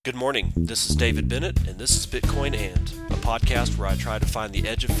Good morning. This is David Bennett, and this is Bitcoin And, a podcast where I try to find the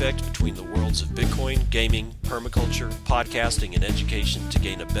edge effect between the worlds of Bitcoin, gaming, permaculture, podcasting, and education to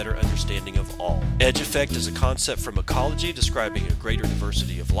gain a better understanding of all. Edge effect is a concept from ecology describing a greater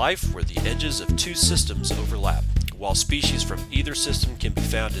diversity of life where the edges of two systems overlap. While species from either system can be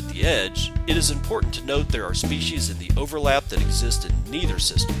found at the edge, it is important to note there are species in the overlap that exist in neither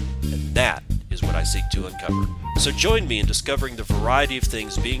system, and that is what I seek to uncover. So join me in discovering the variety of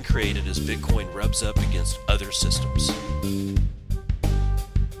things being created as Bitcoin rubs up against other systems.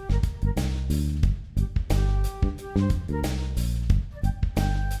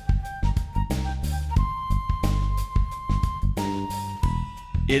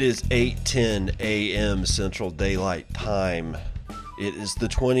 It is 8:10 a.m. Central Daylight Time. It is the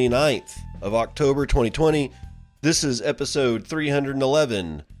 29th of October 2020. This is episode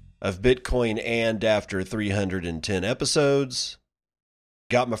 311 of Bitcoin And. After 310 episodes,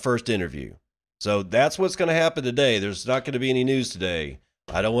 got my first interview. So that's what's going to happen today. There's not going to be any news today.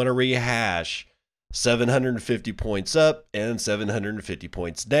 I don't want to rehash 750 points up and 750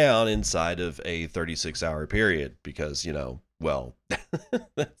 points down inside of a 36-hour period because,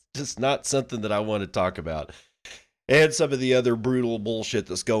 that's just not something that I want to talk about. And some of the other brutal bullshit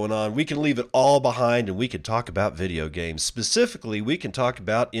that's going on. We can leave it all behind and we can talk about video games. Specifically, we can talk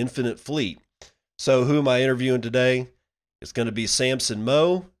about Infinite Fleet. So who am I interviewing today? It's going to be Samson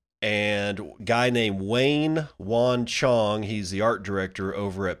Mo and a guy named Wong Chong. He's the art director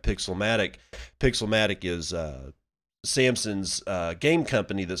over at Pixelmatic. Pixelmatic is Samson's game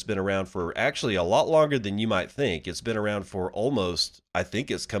company that's been around for actually a lot longer than you might think. It's been around for almost, I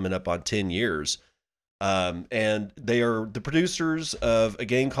think it's coming up on 10 years. And they are the producers of a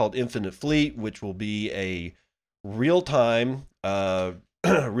game called Infinite Fleet, which will be a real-time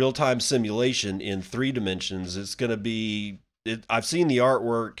simulation in 3 dimensions. It's going to be, I've seen the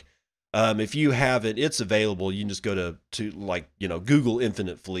artwork. If you haven't, it's available. You can just go to Google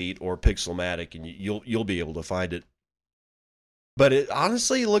Infinite Fleet or Pixelmatic and you'll be able to find it. But it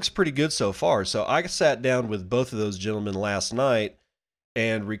honestly looks pretty good so far. So I sat down with both of those gentlemen last night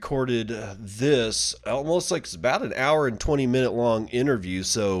and recorded this almost like it's about an hour and 20-minute long interview.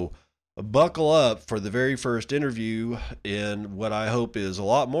 So buckle up for the very first interview in what I hope is a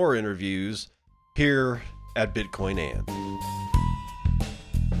lot more interviews here at Bitcoin And.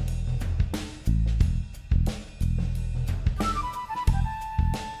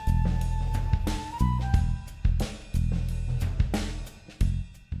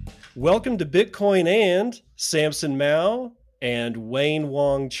 Welcome to Bitcoin And, Samson Mao and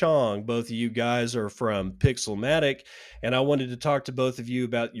Wong Chong. Both of you guys are from Pixelmatic, and I wanted to talk to both of you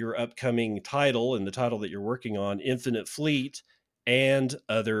about your upcoming title and the title that you're working on, Infinite Fleet and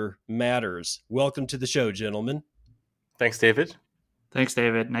Other Matters. Welcome to the show, gentlemen. Thanks, David. Thanks,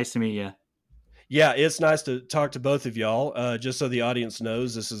 David. Nice to meet you. Yeah, it's nice to talk to both of y'all. Just so the audience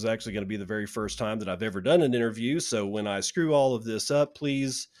knows, this is actually going to be the very first time that I've ever done an interview, so when I screw all of this up,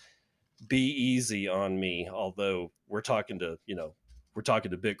 please be easy on me, although we're talking to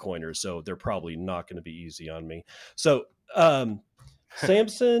Bitcoiners, so they're probably not going to be easy on me. So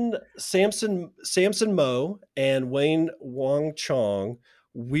Samson Mo and Wong Chong,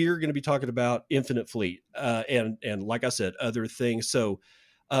 we're going to be talking about Infinite Fleet and like I said, other things. So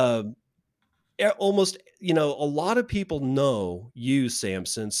almost, a lot of people know you,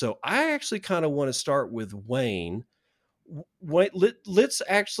 Samson. So I actually kind of want to start with Wayne. Let's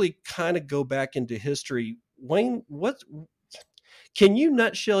actually kind of go back into history. Wayne, can you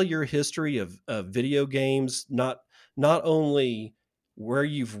nutshell your history of video games? Not only where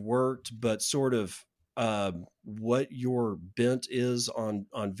you've worked, but sort of what your bent is on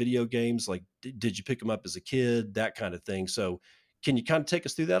video games. Like, did you pick them up as a kid? That kind of thing. So, can you kind of take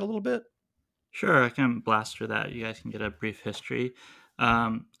us through that a little bit? Sure, I can blast through that. You guys can get a brief history.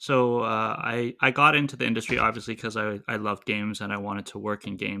 I got into the industry obviously because I loved games and I wanted to work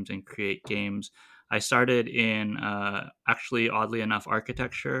in games and create games. I started in actually, oddly enough,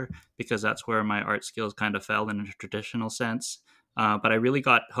 architecture because that's where my art skills kind of fell in a traditional sense. But I really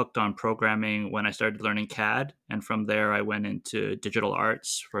got hooked on programming when I started learning CAD. And from there, I went into digital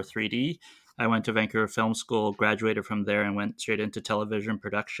arts for 3D. I went to Vancouver Film School, graduated from there, and went straight into television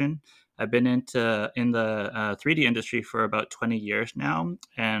production. I've been in the 3D industry for about 20 years now,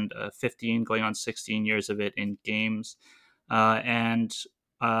 and 15 going on 16 years of it in games. I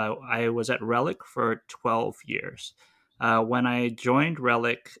was at Relic for 12 years. When I joined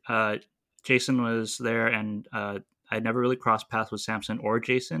Relic, Jason was there, and I never really crossed paths with Samson or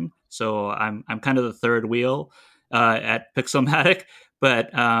Jason, so I'm kind of the third wheel at Pixelmatic.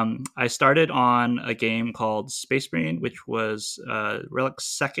 But I started on a game called Space Marine, which was Relic's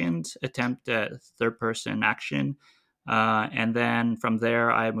second attempt at third-person action. And then from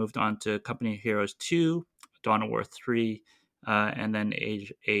there, I moved on to Company of Heroes 2, Dawn of War 3, and then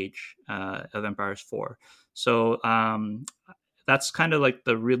Age of Empires 4. So that's kind of like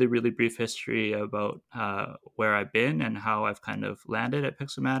the really, really brief history about where I've been and how I've kind of landed at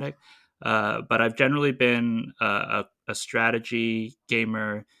Pixelmatic. But I've generally been a strategy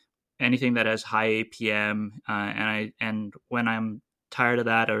gamer, anything that has high APM, and when I'm tired of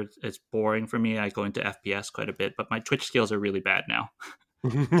that or it's boring for me, I go into FPS quite a bit. But my Twitch skills are really bad now.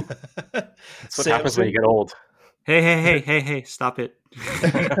 That's what happens when you get old. Hey! Stop it!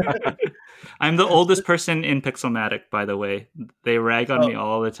 I'm the oldest person in Pixelmatic, by the way. They rag on me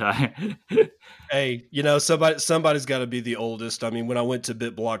all the time. Hey, somebody's got to be the oldest. I mean, when I went to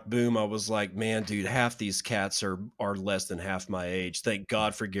BitBlock Boom, I was like, man, dude, half these cats are less than half my age. Thank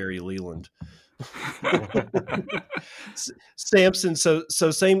God for Gary Leland. Samson, so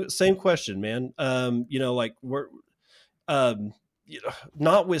same question, man. Like we're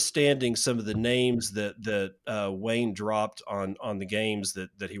notwithstanding some of the names that Wayne dropped on the games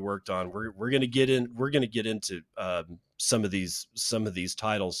that he worked on, we're gonna get into some of these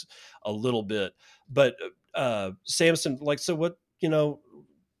titles a little bit. But Samson, like, so what,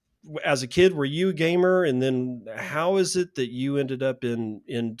 as a kid, were you a gamer, and then how is it that you ended up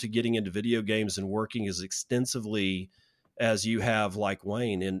into getting into video games and working as extensively as you have, like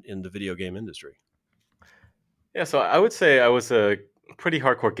Wayne, in the video game industry? Yeah, so I would say I was a pretty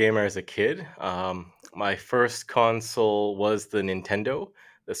hardcore gamer as a kid. My first console was the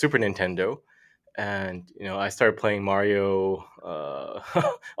Super Nintendo, and I started playing Mario,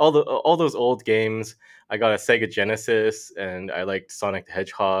 all those old games. I got a Sega Genesis, and I liked Sonic the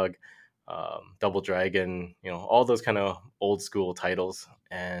Hedgehog, Double Dragon, all those kind of old school titles.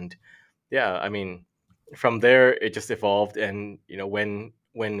 And yeah, I mean, from there it just evolved. And when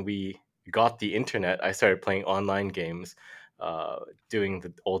we got the internet, I started playing online games, doing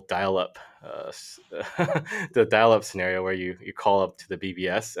the old dial-up, the dial-up scenario where you call up to the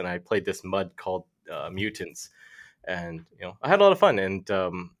BBS, and I played this mud called Mutants, and I had a lot of fun, and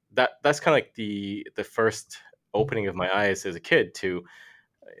that's kind of like the first opening of my eyes as a kid to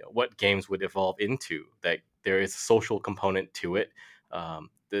what games would evolve into. That there is a social component to it.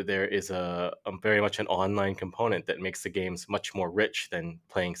 There is a very much an online component that makes the games much more rich than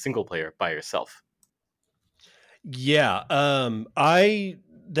playing single player by yourself. Yeah, I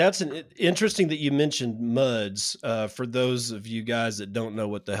that's interesting that you mentioned MUDs. For those of you guys that don't know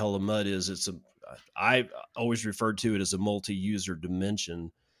what the hell a MUD is, I always referred to it as a multi-user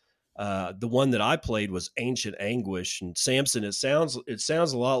dimension. The one that I played was Ancient Anguish, and Samson. It sounds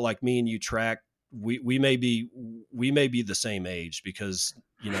a lot like me and you track. We may be the same age, because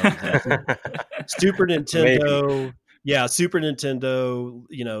Super Nintendo. Yeah, Super Nintendo,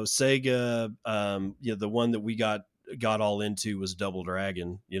 Sega, the one that we got all into was Double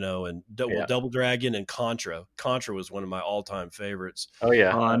Dragon, and Yeah. Double Dragon and Contra. Contra was one of my all-time favorites. Oh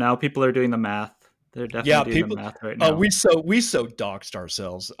yeah. Now people are doing the math. They're definitely doing the math right now. We so doxed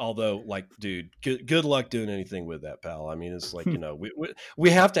ourselves. Although, like, dude, good luck doing anything with that, pal. I mean, it's like, we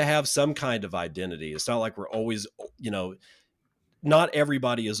have to have some kind of identity. It's not like we're always, not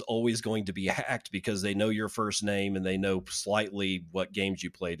everybody is always going to be hacked because they know your first name and they know slightly what games you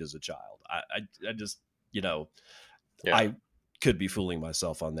played as a child. I just, Yeah. I could be fooling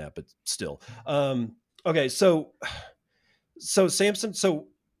myself on that, but still. Okay. So Samson,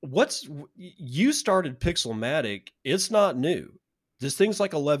 you started Pixelmatic. It's not new. This thing's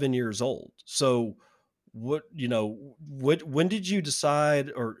like 11 years old. So when did you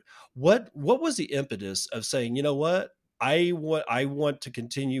decide, or what was the impetus of saying, you know what? I want to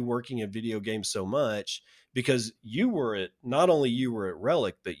continue working in video games so much, because not only you were at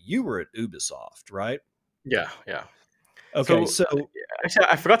Relic, but you were at Ubisoft, right? Yeah. Okay, So actually,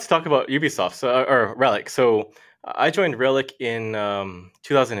 I forgot to talk about Ubisoft, or Relic. So I joined Relic in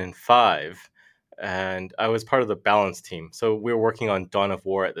 2005, and I was part of the balance team. So we were working on Dawn of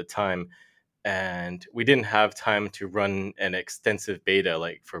War at the time, and we didn't have time to run an extensive beta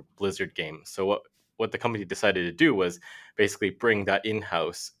like for Blizzard games. So what the company decided to do was basically bring that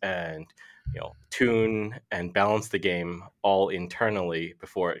in-house and tune and balance the game all internally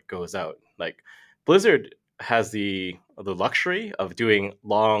before it goes out. Like, Blizzard has the luxury of doing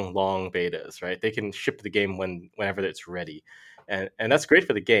long betas, right? They can ship the game whenever it's ready, and that's great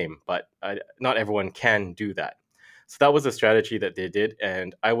for the game, but not everyone can do that. So that was a strategy that they did,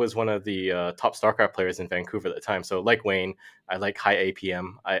 and I was one of the top StarCraft players in Vancouver at the time. So like Wayne, I like high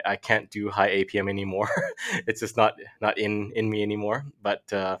APM. I can't do high APM anymore. It's just not in me anymore.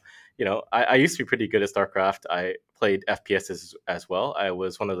 But I used to be pretty good at StarCraft. I played FPS as well. I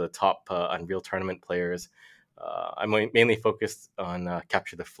was one of the top Unreal tournament players. I mainly focused on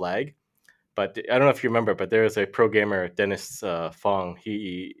Capture the Flag. But I don't know if you remember, but there was a pro gamer, Dennis Fong.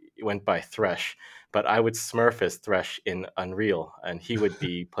 He went by Thresh, but I would smurf as Thresh in Unreal, and he would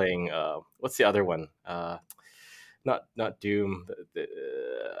be playing. What's the other one? Not Doom.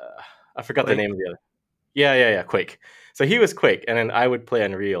 I forgot the Quake. name of the other. Yeah, Quake. So he was Quake, and then I would play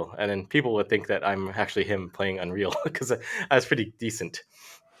Unreal, and then people would think that I'm actually him playing Unreal because I was pretty decent.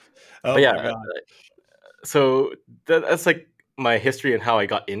 But Oh yeah, my God. so that's like my history and how I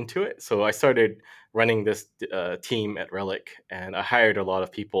got into it. So I started running this team at Relic, and I hired a lot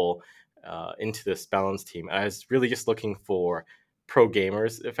of people into this balance team. I was really just looking for pro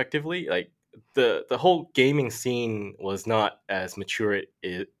gamers, effectively. Like the whole gaming scene was not as mature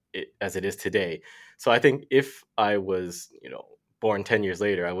as it is today. So I think if I was, born 10 years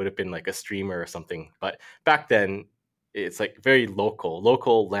later, I would have been like a streamer or something. But back then, it's like very local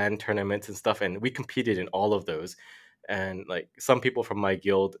LAN tournaments and stuff, and we competed in all of those. And like some people from my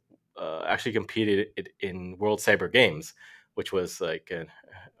guild actually competed in World Cyber Games, which was like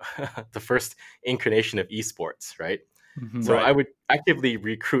the first incarnation of esports, right? Mhm. So Right. I would actively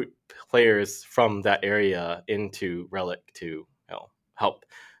recruit players from that area into Relic to help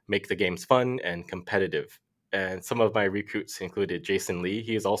make the games fun and competitive. And some of my recruits included Jason Lee.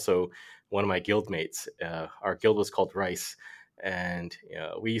 He is also one of my guild mates. Our guild was called Rice, and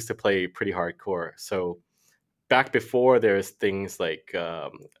we used to play pretty hardcore. So back before there's things like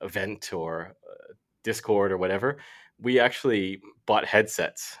Event or Discord or whatever, we actually bought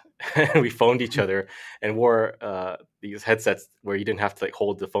headsets. We phoned each other and wore these headsets where you didn't have to like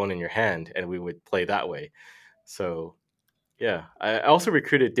hold the phone in your hand, and we would play that way. So yeah, I also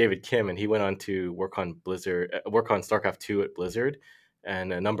recruited David Kim, and he went on to work on StarCraft 2 at Blizzard,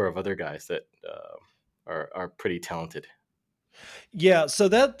 and a number of other guys that are pretty talented. Yeah, so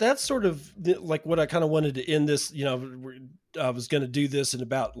that's sort of like what I kind of wanted to end this. I was going to do this in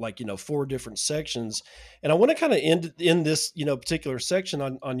about like 4 different sections, and I want to kind of end this particular section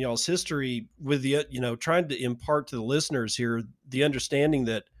on y'all's history with the trying to impart to the listeners here the understanding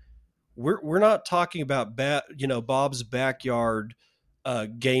that we're not talking about Bob's backyard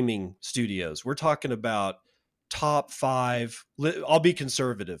gaming studios. We're talking about top 5. I'll be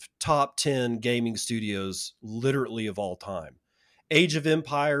conservative. Top 10 gaming studios, literally of all time. Age of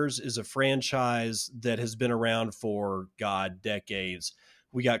Empires is a franchise that has been around for decades.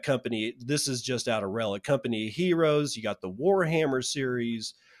 We got company. This is just out of Relic. Company of Heroes. You got the Warhammer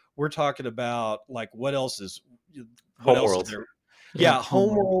series. We're talking about like what else is Homeworld. there? Yeah, Yeah,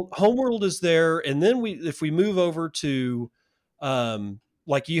 Homeworld. Homeworld is there, and then if we move over to,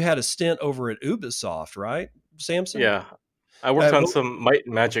 like you had a stint over at Ubisoft, right, Samson? Yeah, I worked on Well, some Might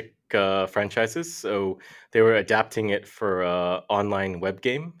and Magic franchises, so they were adapting it for online web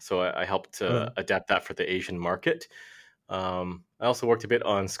game. So I helped adapt that for the Asian market. I also worked a bit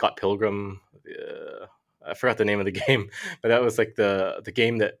on Scott Pilgrim. I forgot the name of the game, but that was like the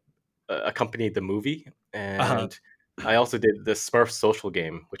game that accompanied the movie. uh-huh, And I also did the Smurf social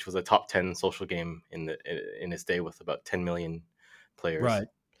game, which was a top 10 social game in its day with about 10 million players. right.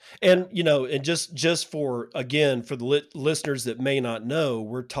 And and just for again for the listeners that may not know,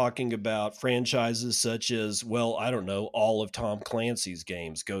 we're talking about franchises such as, well, I don't know, all of Tom Clancy's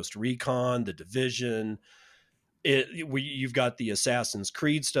games, Ghost Recon, The Division. You've got the Assassin's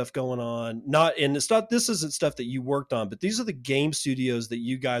Creed stuff going on. Not and it's not this isn't stuff that you worked on, but these are the game studios that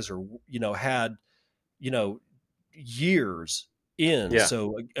you guys are had you know years in. Yeah.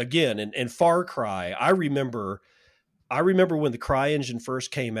 So again, and Far Cry, I remember when the Cry engine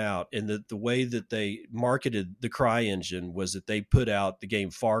first came out, and the way that they marketed the Cry engine was that they put out the game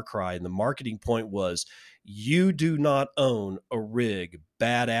Far Cry, and the marketing point was, you do not own a rig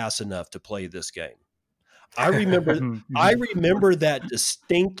badass enough to play this game. I remember Mhm, I mhm. remember that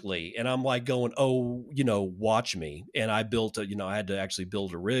distinctly, and I'm like going, "Oh, watch me." And I built I had to actually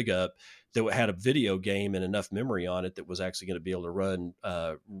build a rig up that had a video game and enough memory on it that was actually going to be able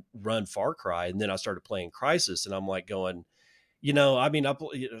to run Far Cry. And then I started playing Crisis, and I'm like going, I mean,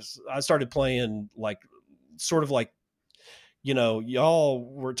 I started playing like sort of like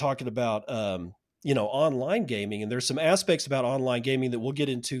y'all were talking about online gaming, and there's some aspects about online gaming that we'll get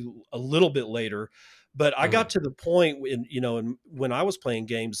into a little bit later. But I got Mhm. to the point when I was playing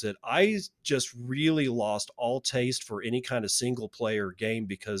games that I just really lost all taste for any kind of single player game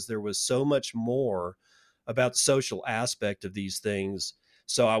because there was so much more about the social aspect of these things.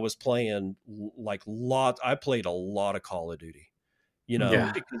 So I was playing I played a lot of Call of Duty,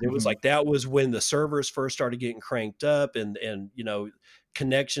 Mhm. because it was like that was when the servers first started getting cranked up, and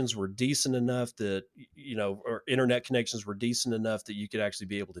connections were decent enough that or internet connections were decent enough that you could actually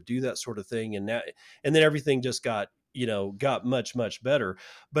be able to do that sort of thing. And then everything just got much better.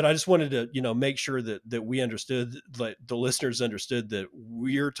 But I just wanted to make sure that we understood, like the listeners understood, that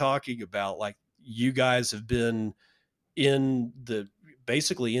we're talking about, like, you guys have been in the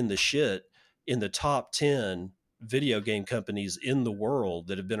basically in the shit in the top 10 video game companies in the world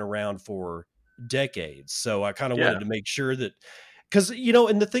that have been around for decades. So I kind of Yeah. wanted to make sure that, because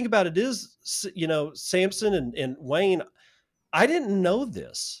and the thing about it is, Samson and Wayne, I didn't know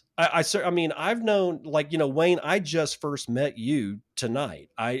this. I mean, I've known, like, Wayne, I just first met you tonight.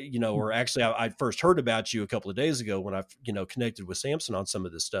 Or actually, I first heard about you a couple of days ago when I, connected with Samson on some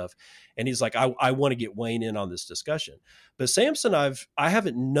of this stuff. And he's like, I want to get Wayne in on this discussion. But Samson, I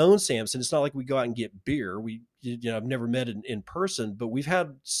haven't known Samson. It's not like we go out and get beer. I've never met in person, but we've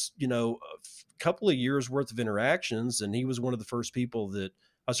had, a couple of years worth of interactions. And he was one of the first people that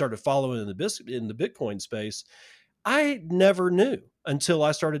I started following in the Bitcoin space. I never knew until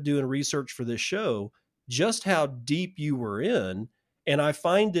I started doing research for this show just how deep you were in. And I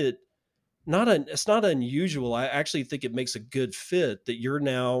find it it's not unusual. I actually think it makes a good fit that you're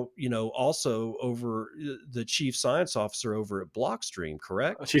now, also over the chief science officer over at Blockstream,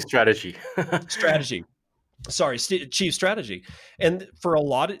 correct? Chief strategy. Strategy. Sorry, chief strategy. And for a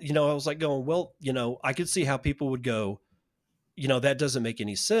lot of, I was like going, well, I could see how people would go, that doesn't make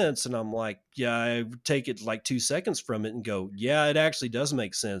any sense. And I'm like, yeah, I would take it like 2 seconds from it and go, yeah, it actually does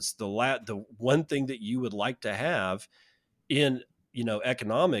make sense. The one thing that you would like to have in,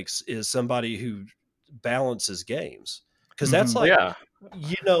 economics is somebody who balances games. Cause that's like, Yeah.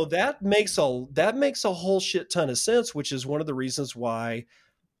 that makes a whole shit ton of sense, which is one of the reasons why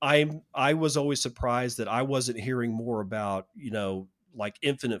I was always surprised that I wasn't hearing more about, like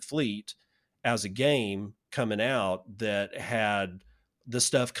Infinite Fleet as a game coming out that had the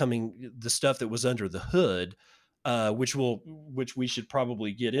stuff that was under the hood, which we should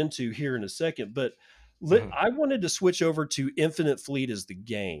probably get into here in a second. But Mhm. I wanted to switch over to Infinite Fleet as the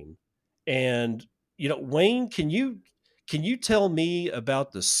game. And, Wayne, can you tell me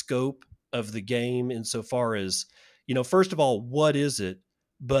about the scope of the game insofar as, first of all, what is it?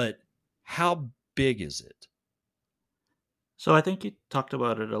 But how big is it? So I think you talked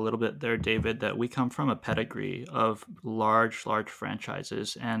about it a little bit there, David, that we come from a pedigree of large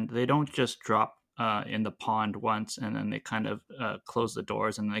franchises, and they don't just drop in the pond once and then they kind of close the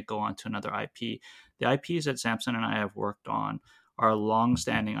doors and they go on to another IP. The IPs that Samson and I have worked on are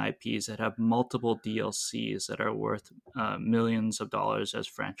long-standing IPs that have multiple DLCs that are worth millions of dollars as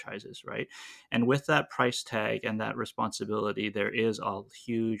franchises, right? And with that price tag and that responsibility, there is a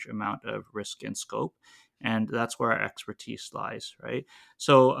huge amount of risk and scope, and that's where our expertise lies, right?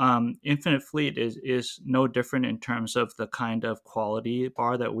 So Infinite Fleet is no different in terms of the kind of quality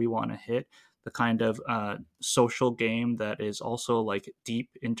bar that we want to hit, the kind of social game that is also like deep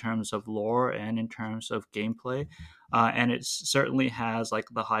in terms of lore and in terms of gameplay, and it certainly has like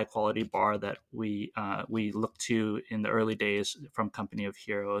the high quality bar that we look to in the early days from Company of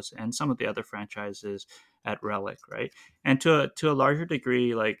Heroes and some of the other franchises at Relic, right? And to a larger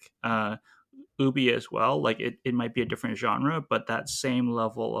degree, like Ubi as well. Like it might be a different genre, but that same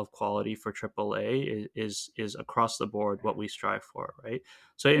level of quality for AAA is across the board what we strive for, right?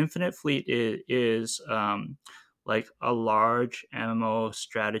 So Infinite Fleet is like a large MMO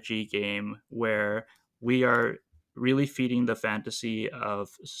strategy game where we are really feeding the fantasy of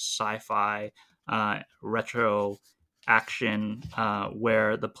sci-fi, retro action,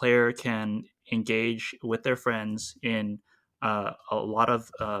 where the player can engage with their friends in a lot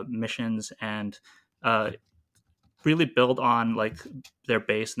of missions and uh, really build on like their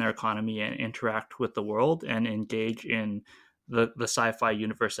base and their economy and interact with the world and engage in the sci-fi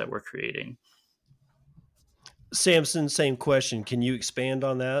universe that we're creating. Samson, same question. Can you expand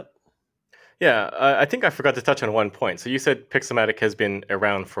on that? Yeah, I think I forgot to touch on one point. So you said Pixelmatic has been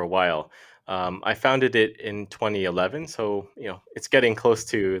around for a while. I founded it in 2011, so it's getting close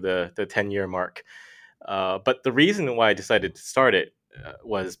to the 10-year mark. But the reason why I decided to start it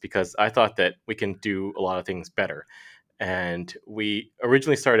was because I thought that we can do a lot of things better. And we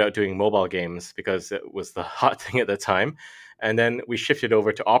originally started out doing mobile games because it was the hot thing at the time. And then we shifted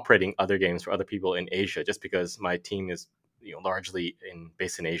over to operating other games for other people in Asia, just because my team is largely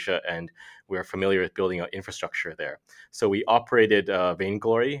based in Asia, and we're familiar with building out infrastructure there. So we operated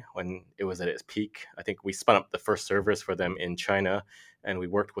Vainglory when it was at its peak. I think we spun up the first servers for them in China, and we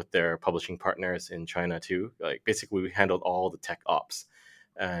worked with their publishing partners in China too. Like basically, we handled all the tech ops,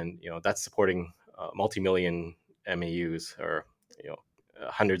 and that's supporting multi-million MAUs, or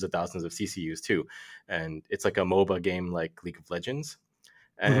hundreds of thousands of CCUs too. And it's like a MOBA game like League of Legends.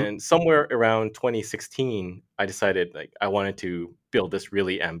 And somewhere around 2016, I decided like I wanted to build this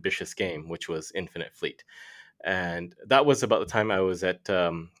really ambitious game, which was Infinite Fleet. And that was about the time I was at.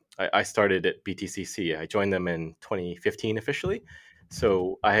 I started at BTCC. I joined them in 2015 officially,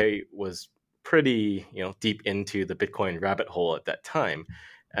 so I was pretty deep into the Bitcoin rabbit hole at that time,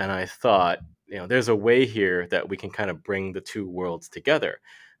 and I thought there's a way here that we can kind of bring the two worlds together.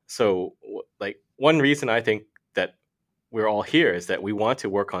 So like one reason I think that we're all here is that we want to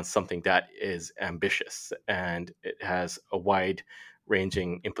work on something that is ambitious and it has a wide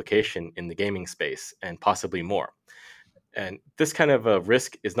ranging implication in the gaming space and possibly more. And this kind of a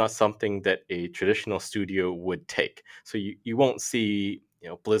risk is not something that a traditional studio would take. So you won't see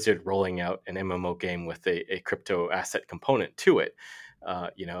Blizzard rolling out an MMO game with a crypto asset component to it.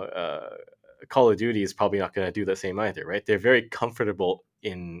 Call of Duty is probably not going to do the same either, right? They're very comfortable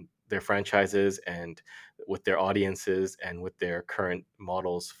in their franchises and with their audiences and with their current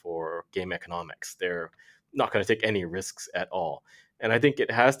models for game economics. They're not going to take any risks at all. And I think it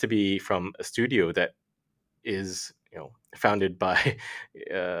has to be from a studio that is founded by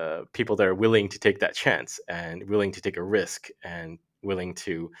people that are willing to take that chance and willing to take a risk and willing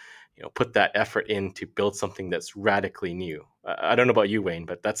to put that effort in to build something that's radically new. I don't know about you, Wayne,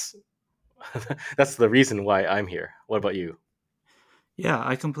 but that's that's the reason why I'm here. What about you? Yeah,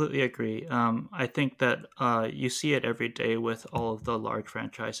 I completely agree. I think that you see it every day with all of the large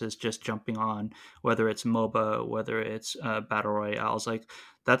franchises just jumping on, whether it's MOBA, whether it's battle royales. Like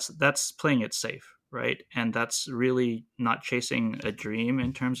that's playing it safe, right? And that's really not chasing a dream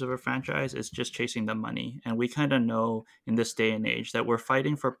in terms of a franchise. It's just chasing the money. And we kind of know in this day and age that we're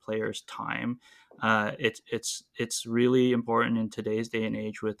fighting for players' time. It's really important in today's day and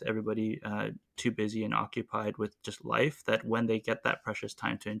age with everybody too busy and occupied with just life, that when they get that precious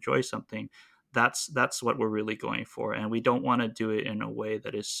time to enjoy something, that's what we're really going for. And we don't want to do it in a way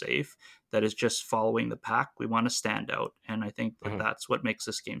that is safe, that is just following the pack. We want to stand out, and I think that Mhm. that's what makes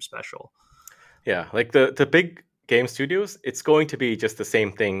this game special. Yeah, like the big game studios, it's going to be just the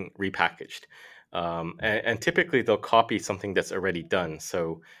same thing repackaged. And typically they'll copy something that's already done.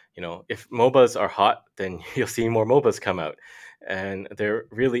 So, if MOBAs are hot, then you'll see more MOBAs come out. And they're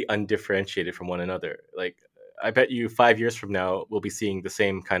really undifferentiated from one another. Like, I bet you 5 years from now, we'll be seeing the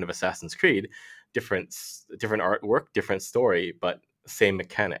same kind of Assassin's Creed, different artwork, different story, but same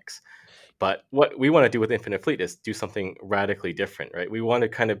mechanics. But what we want to do with Infinite Fleet is do something radically different, right? We want to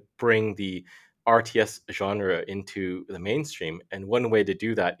kind of bring the RTS genre into the mainstream. And one way to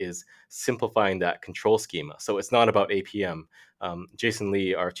do that is simplifying that control schema. So it's not about APM. Jason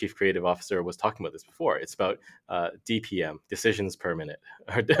Lee, our chief creative officer, was talking about this before. It's about DPM, decisions per minute,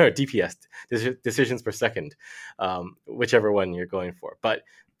 or DPS, decisions per second, whichever one you're going for. But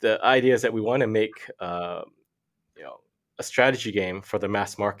the idea is that we want to make you know a strategy game for the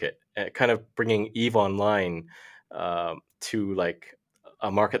mass market, kind of bringing Eve Online to like a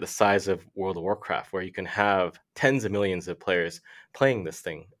market the size of World of Warcraft, where you can have tens of millions of players playing this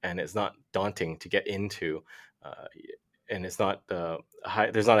thing, and it's not daunting to get into, uh, and it's not high.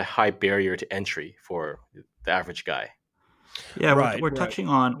 There's not a high barrier to entry for the average guy. Yeah, Right, we're right. touching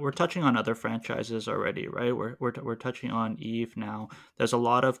on other franchises already, right? We're touching on Eve now. There's a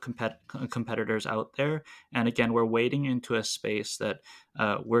lot of competitors out there, and again, we're wading into a space that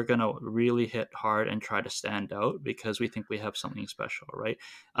we're gonna really hit hard and try to stand out because we think we have something special, right?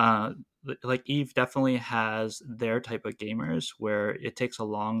 Uh, like Eve definitely has their type of gamers where it takes a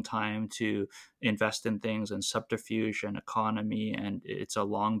long time to invest in things and subterfuge and economy, and it's a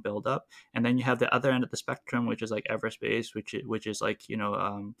long build up. And then you have the other end of the spectrum, which is like Everspace, which is like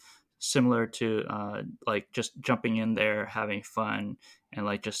similar to like just jumping in there, having fun, and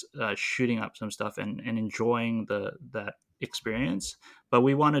like just shooting up some stuff and enjoying that experience. But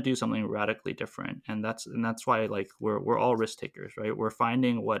we want to do something radically different, and that's why like we're all risk takers, right? We're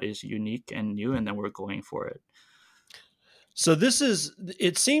finding what is unique and new, and then we're going for it. So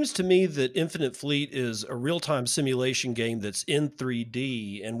it seems to me that Infinite Fleet is a real-time simulation game that's in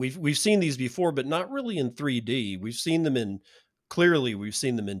 3D, and we've seen these before, but not really in 3D. We've seen them in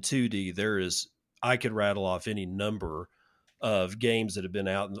 2D. I could rattle off any number of games that have been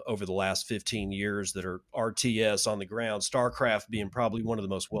out over the last 15 years that are RTS on the ground, StarCraft being probably one of the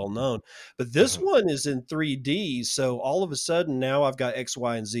most well known. But this Mhm. one is in 3D. So all of a sudden now I've got X,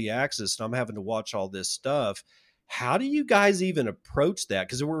 Y, and Z axis and I'm having to watch all this stuff. How do you guys even approach that?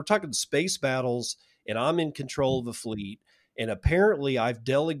 Because we're talking space battles and I'm in control of a fleet. And apparently I've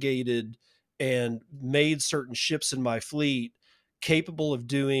delegated and made certain ships in my fleet capable of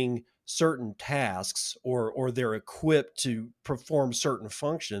doing certain tasks or they're equipped to perform certain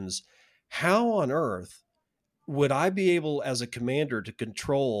functions. How on earth would I be able as a commander to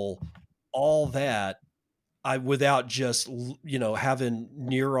control all that without just having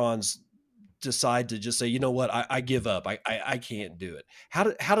neurons decide to just say, you know what, I give up. I can't do it.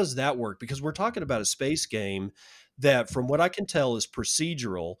 How does that work? Because we're talking about a space game that, from what I can tell, is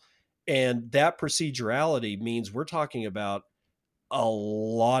procedural, and that procedurality means we're talking about a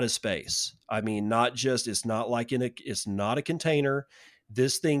lot of space. I mean, not just it's not like it's not a container.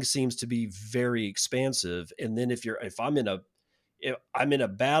 This thing seems to be very expansive. And then if I'm in a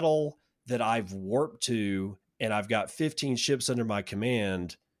battle that I've warped to and I've got 15 ships under my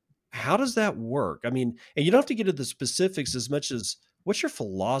command, how does that work? I mean, and you don't have to get into the specifics as much as what's your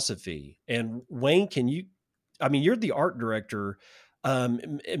philosophy? And Wayne, I mean, you're the art director.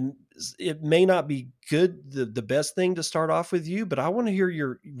 And it may not be good, the best thing to start off with you, but I want to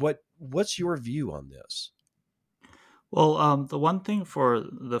hear what's your view on this? Well, the one thing for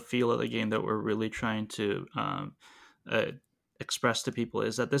the feel of the game that we're really trying to uh, express to people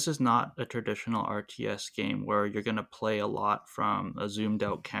is that this is not a traditional RTS game where you're going to play a lot from a zoomed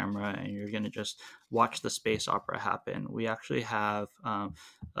out camera and you're going to just watch the space opera happen. We actually have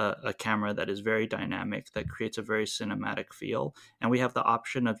a camera that is very dynamic, that creates a very cinematic feel, and we have the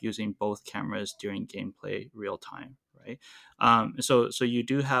option of using both cameras during gameplay real time. Right. So you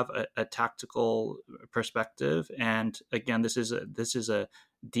do have a tactical perspective, and again, this is a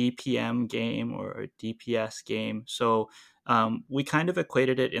DPM game or a DPS game. So we kind of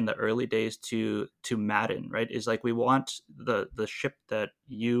equated it in the early days to Madden, right? Is like we want the ship that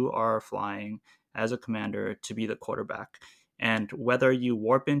you are flying as a commander to be the quarterback, and whether you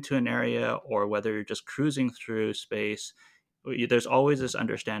warp into an area or whether you're just cruising through space, there's always this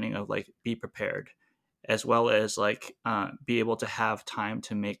understanding of like be prepared, as well as like be able to have time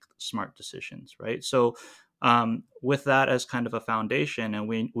to make smart decisions, right? So with that as kind of a foundation, and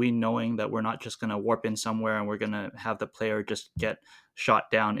we knowing that we're not just going to warp in somewhere and we're going to have the player just get shot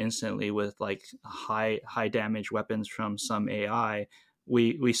down instantly with like high damage weapons from some AI,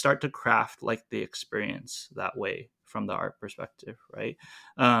 we start to craft like the experience that way from the art perspective, right?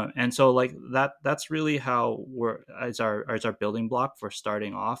 And so like that's really how we're as our building block for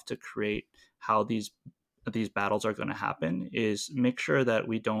starting off to create how these battles are going to happen, is make sure that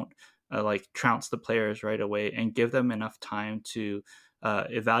we don't like trounce the players right away and give them enough time to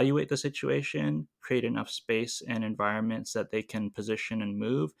evaluate the situation, create enough space and environments that they can position and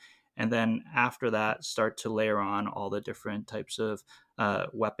move, and then after that start to layer on all the different types of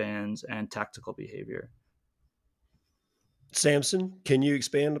weapons and tactical behavior. Samson, can you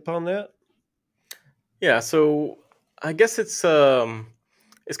expand upon that? Yeah, so I guess it's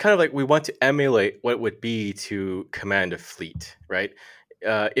kind of like we want to emulate what it would be to command a fleet, right?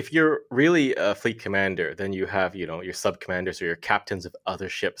 If you're really a fleet commander, then you have, your sub commanders or your captains of other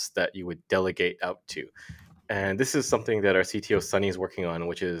ships that you would delegate out to. And this is something that our CTO Sunny is working on,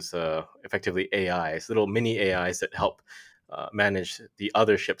 which is effectively AIs, little mini AIs that help manage the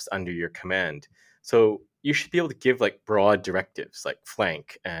other ships under your command. So you should be able to give like broad directives, like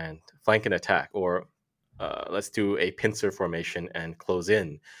flank and attack, or let's do a pincer formation and close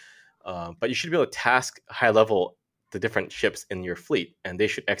in. But you should be able to task high level the different ships in your fleet, and they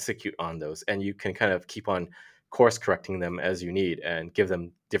should execute on those. And you can kind of keep on course correcting them as you need, and give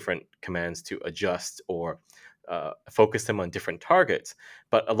them different commands to adjust or focus them on different targets.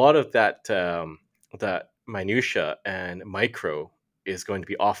 But a lot of that minutia and micro is going to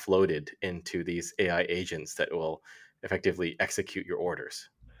be offloaded into these AI agents that will effectively execute your orders.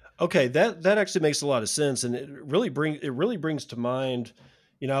 Okay, that actually makes a lot of sense, and it really brings to mind.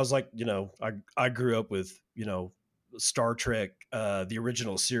 I was like, I grew up with Star Trek, the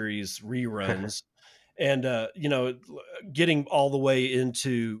original series reruns, and getting all the way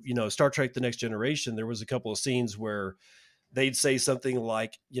into Star Trek: The Next Generation. There was a couple of scenes where they'd say something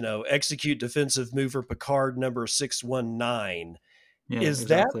like, execute defensive mover Picard number 619. Yeah, Is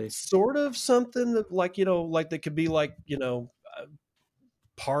that exactly. sort of something that like like that could be like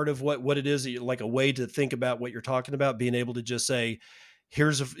part of what it is, like a way to think about what you're talking about, being able to just say,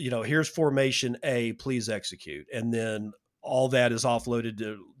 here's formation A, please execute, and then all that is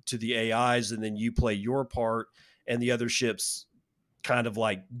offloaded to the AIs, and then you play your part and the other ships kind of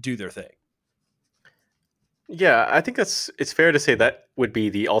like do their thing. Yeah, I think it's fair to say that would be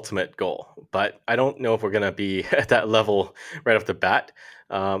the ultimate goal, but I don't know if we're going to be at that level right off the bat.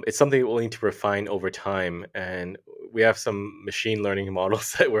 It's something we'll need to refine over time, and we have some machine learning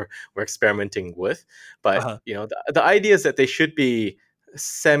models that we're experimenting with. But Uh-huh. the idea is that they should be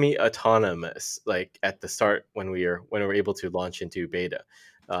semi-autonomous, like at the start when we're able to launch into beta.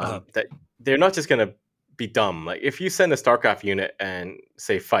 Uh-huh. That they're not just going to be dumb. Like if you send a StarCraft unit and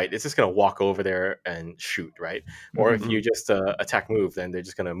say fight, it's just gonna walk over there and shoot, right? Or if Mhm. you just attack move, then they're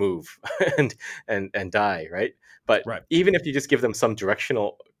just gonna move and and die, right? But Right. even if you just give them some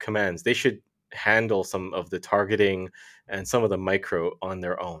directional commands, they should handle some of the targeting and some of the micro on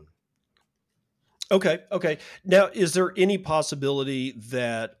their own. Okay. Now, is there any possibility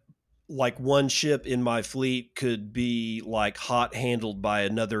that like one ship in my fleet could be like hot handled by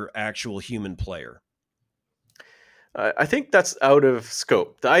another actual human player? I think that's out of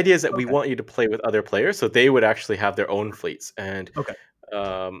scope. The idea is that we Okay. want you to play with other players, so they would actually have their own fleets. And Okay.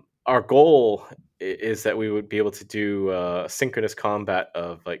 our goal is that we would be able to do synchronous combat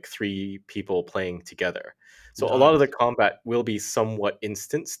of like 3 people playing together. So a lot of the Nice. combat will be somewhat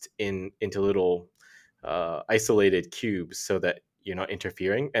instanced into little isolated cubes, so that you're not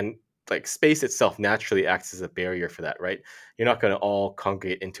interfering. And like space itself naturally acts as a barrier for that, right? You're not going to all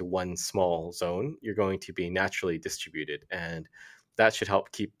congregate into one small zone. You're going to be naturally distributed, and that should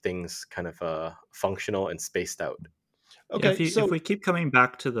help keep things kind of functional and spaced out. Yeah, Okay. if So we keep coming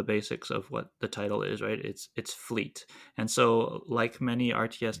back to the basics of what the title is, right? It's fleet, and so like many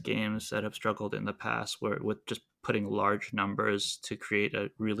RTS games that have struggled in the past, where with just putting large numbers to create a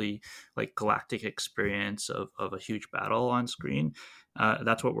really like galactic experience of a huge battle on screen,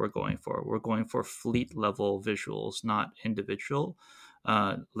 that's what we're going for. We're going for fleet level visuals, not individual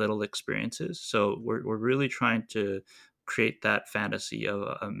little experiences. So we're really trying to create that fantasy of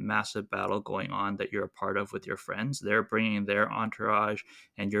a massive battle going on that you're a part of with your friends. They're bringing their entourage,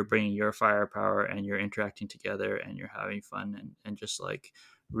 and you're bringing your firepower, and you're interacting together, and you're having fun, and just like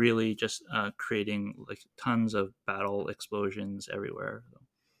really just creating like tons of battle explosions everywhere.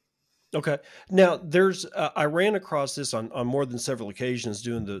 okay. Now there's I ran across this on more than several occasions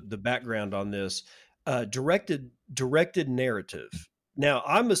doing the background on this directed narrative. Now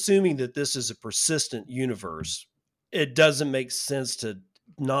I'm assuming that this is a persistent universe. It doesn't make sense to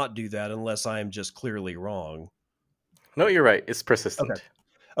not do that unless I am just clearly wrong. No, you're right. It's Okay. persistent.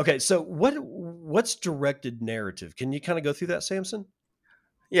 Okay. So what's directed narrative? Can you kind of go through that, Samson?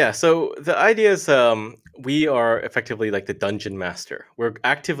 Yeah, so the idea is we are effectively like the dungeon master. We're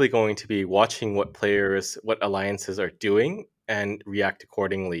actively going to be watching what players, what alliances are doing and react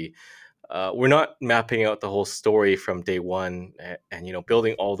accordingly. We're not mapping out the whole story from day one and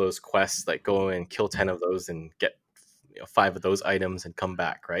building all those quests, like go and kill 10 of those and get 5 of those items and come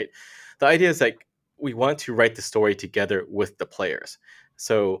back, right? The idea is like we want to write the story together with the players.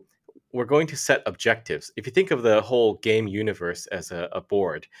 So we're going to set objectives. If you think of the whole game universe as a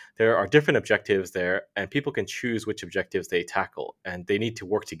board, there are different objectives there, and people can choose which objectives they tackle, and they need to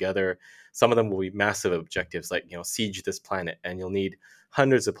work together. Some of them will be massive objectives, like siege this planet, and you'll need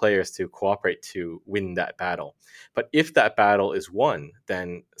hundreds of players to cooperate to win that battle. But if that battle is won,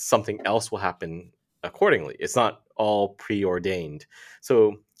 then something else will happen accordingly. It's not all preordained.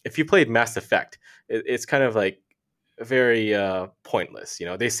 So if you played Mass Effect, it's kind of like very pointless.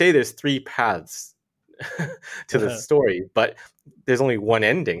 They say there's 3 paths to the story, but there's only one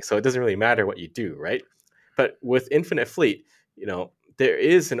ending, so it doesn't really matter what you do, right? But with Infinite Fleet, there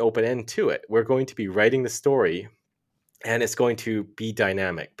is an open end to it. We're going to be writing the story, and it's going to be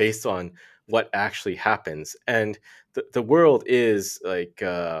dynamic based on what actually happens. And the world is like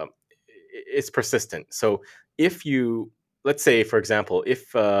it's persistent. So if you, let's say for example,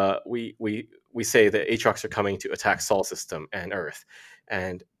 if we say that Aatrox are coming to attack Sol system and Earth,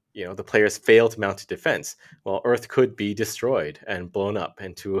 and the players fail to mount a defense, well, Earth could be destroyed and blown up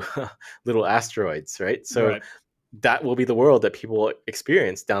into little asteroids, right? So Right. that will be the world that people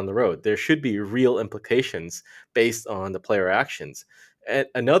experience down the road. There should be real implications based on the player actions. And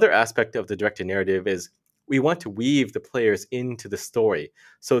another aspect of the directed narrative is we want to weave the players into the story.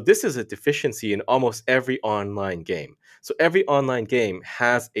 So this is a deficiency in almost every online game. So every online game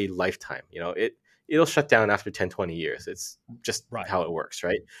has a lifetime. It'll shut down after 10, 20 years. It's just Right. how it works,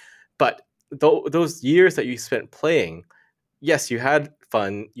 right? But those years that you spent playing, yes, you had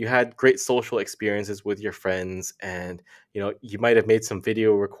fun, you had great social experiences with your friends, and you might have made some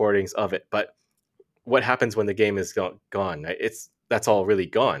video recordings of it. But what happens when the game is gone, right? That's all really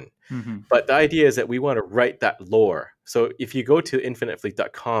gone. Mm-hmm. But the idea is that we want to write that lore So if you go to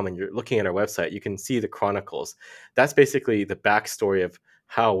infinitefleet.com and you're looking at our website, you can see the chronicles. That's basically the backstory of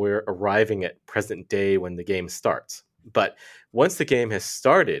how we're arriving at present day when the game starts. But once the game has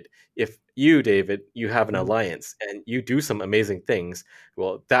started, if you, David, you have an alliance and you do some amazing things,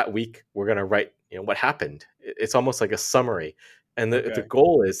 well, that week we're going to write, what happened. It's almost like a summary. And the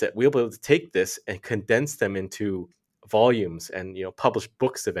goal is that we'll be able to take this and condense them into volumes and publish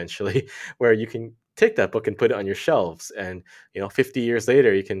books eventually, where you can take that book and put it on your shelves, and 50 years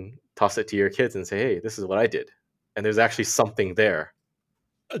later you can toss it to your kids and say, hey, this is what I did, and there's actually something there.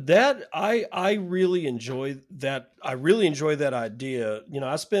 That I really enjoy that. I really enjoy that idea.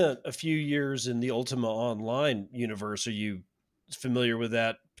 I spent a few years in the Ultima Online universe. Are you familiar with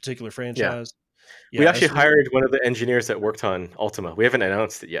that particular Yeah, franchise? we Yeah, actually it's hired one of the engineers that worked on Ultima. We haven't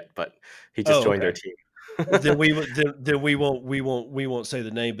announced it yet, but he just joined our team. Then we won't say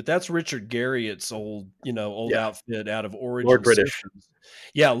the name, but that's Richard Garriott's old Yeah. outfit out of Origin Lord British. Systems.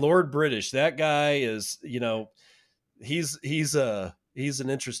 Yeah, Lord British. That guy is he's an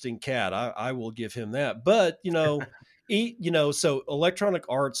interesting cat. I will give him that. But so Electronic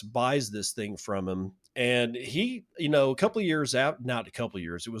Arts buys this thing from him, and he a couple of years out, not a couple of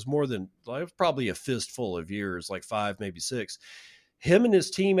years, it was more than like probably a fistful of years, like 5, maybe 6. Him and his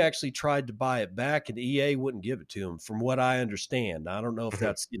team actually tried to buy it back, and EA wouldn't give it to him, from what I understand. I don't know if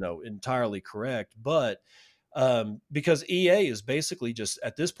that's entirely correct, but because EA is basically just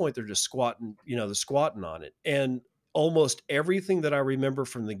at this point they're just squatting, they're squatting on it, and almost everything that I remember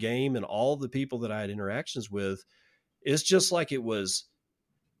from the game and all the people that I had interactions with is just like it's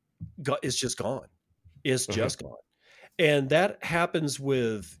just gone. It's just gone. And that happens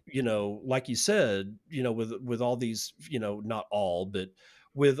with, like you said, with all these, not all, but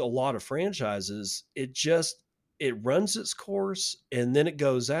with a lot of franchises, it runs its course and then it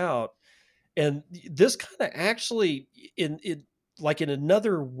goes out. And this kind of actually in like in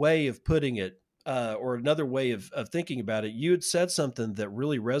another way of putting it, or another way of thinking about it, you had said something that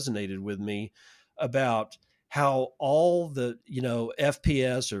really resonated with me about how all the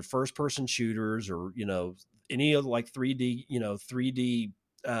FPS or first person shooters, or any of like 3D 3D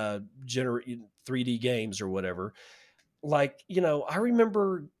generate 3D games or whatever, like I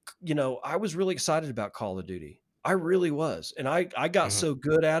remember I was really excited about Call of Duty. I really was. And I got so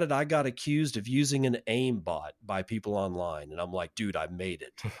good at it, I got accused of using an aim bot by people online. And I'm like, dude, I made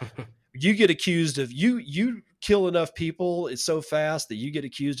it. You get accused of you kill enough people, it's so fast that you get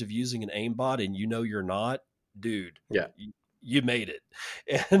accused of using an aim bot and you're not, dude. Yeah. You made it.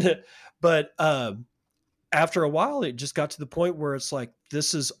 And but after a while it just got to the point where it's like,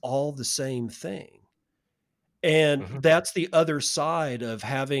 this is all the same thing. And that's the other side of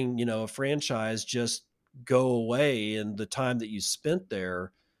having, a franchise just go away, and the time that you spent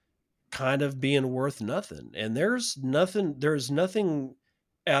there kind of being worth nothing. And there's nothing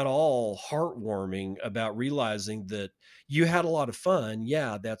at all heartwarming about realizing that you had a lot of fun.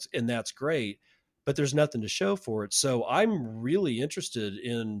 Yeah, that's great, but there's nothing to show for it. So I'm really interested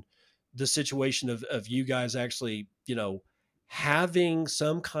in the situation of you guys actually, having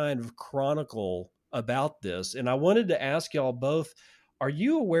some kind of chronicle about this. And I wanted to ask y'all both, are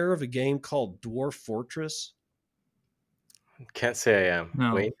you aware of a game called Dwarf Fortress? Can't say I am.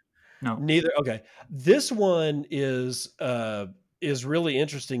 No. Wait. No. Neither. Okay. This one is really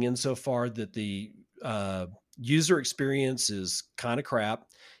interesting insofar that the user experience is kind of crap.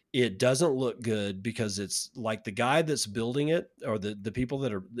 It doesn't look good because it's like the guy that's building it, or the people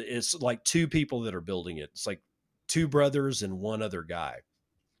that are, it's like two people that are building it. It's like two brothers and one other guy.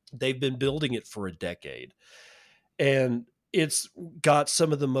 They've been building it for a decade, and it's got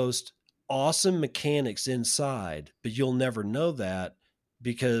some of the most awesome mechanics inside, but you'll never know that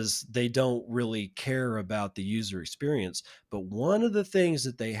because they don't really care about the user experience. But one of the things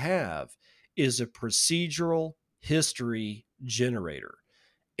that they have is a procedural history generator,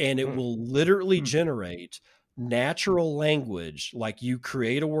 and it will literally generate natural language. Like, you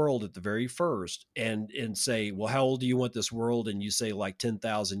create a world at the very first and say, well, how old do you want this world? And you say like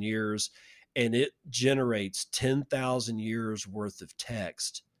 10,000 years, and it generates 10,000 years worth of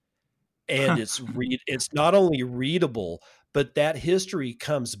text. And it's not only readable, but that history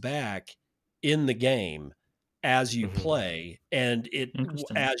comes back in the game as you play, and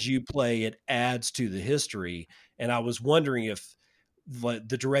as you play, it adds to the history. And I was wondering if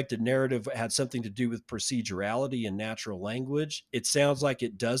the directed narrative had something to do with procedurality and natural language. It sounds like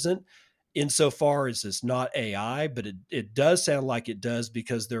it doesn't, insofar as it's not AI, but it does sound like it does,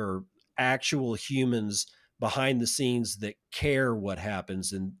 because there are actual humans behind the scenes that care what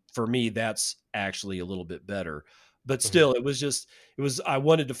happens. And for me, that's actually a little bit better. But still, I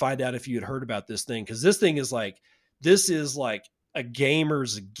wanted to find out if you had heard about this thing, because this thing is like, this is like a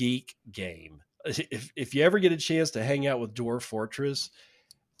gamer's geek game. If you ever get a chance to hang out with Dwarf Fortress,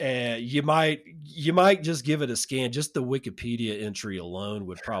 you might just give it a scan. Just the Wikipedia entry alone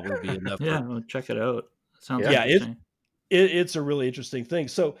would probably be enough Yeah, for. well, check it out. Sounds Yeah. Yeah, interesting. it's a really interesting thing.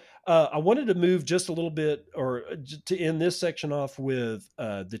 So I wanted to move just a little bit, or to end this section off with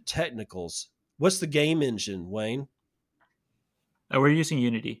the technicals. What's the game engine, Wayne? We're using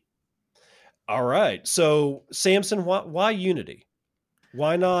Unity. All right. So Samson, why Unity?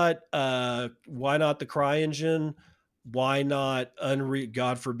 Why not? Why not the CryEngine? Why not Unreal?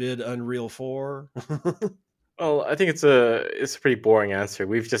 God forbid, Unreal 4. Well, I think it's a pretty boring answer.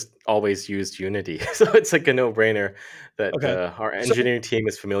 We've just always used Unity, so it's like a no-brainer that Okay. our So engineering team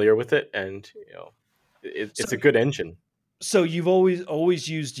is familiar with it, and so it's a good engine. so you've always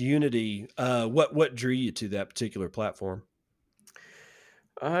used Unity. What drew you to that particular platform?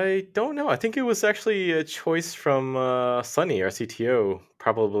 I don't know. I think it was actually a choice from Sunny, our CTO,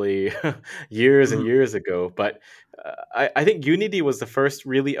 probably years and Mhm. years ago. But I think Unity was the first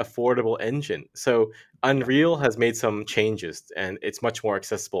really affordable engine. So Yeah. Unreal has made some changes, and it's much more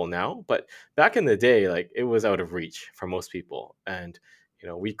accessible now. But back in the day, like it was out of reach for most people. And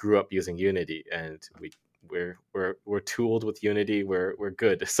we grew up using Unity, and we're tooled with Unity. We're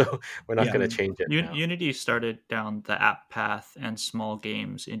good, so we're not Yeah. going to change it now. Unity started down the app path and small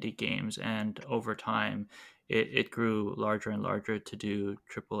games, indie games, and over time, it grew larger and larger to do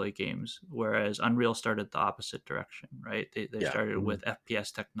AAA games. Whereas Unreal started the opposite direction, right? They Yeah. started Mhm. with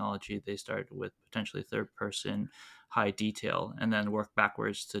FPS technology. They started with potentially third person, high detail, and then worked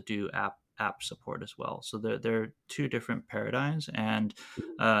backwards to do app support as well. So they're two different paradigms, and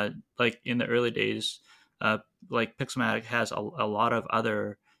uh, like in the early days. Like Pixelmatic has a lot of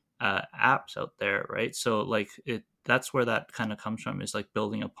other apps out there, right? So like that's where that kind of comes from, is like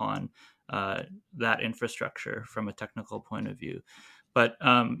building upon that infrastructure from a technical point of view. But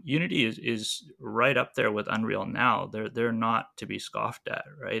Unity is right up there with Unreal now. They're not to be scoffed at,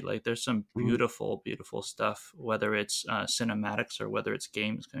 right? Like there's some Mhm. beautiful stuff, whether it's cinematics or whether it's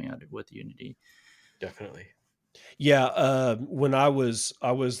games coming out with Unity. Definitely. Yeah, when I was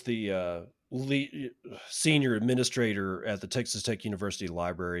the senior administrator at the Texas Tech University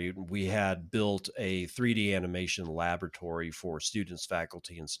Library, we had built a 3D animation laboratory for students,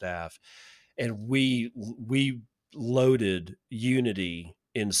 faculty, and staff, and we loaded Unity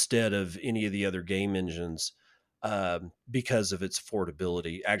instead of any of the other game engines because of its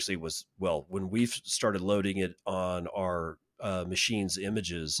affordability. Actually, it was, well, when we started loading it on our machines'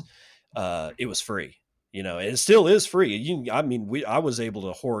 images, it was free, and it still is free. I mean, I was able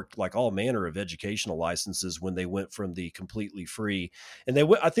to hork like all manner of educational licenses when they went from the completely free, and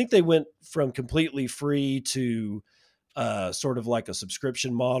I think they went from completely free to sort of like a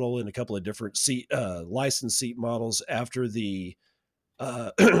subscription model and a couple of different license seat models after the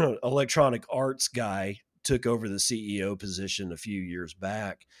Electronic Arts guy took over the CEO position a few years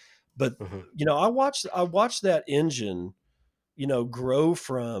back. But Hmm. I watched that engine, grow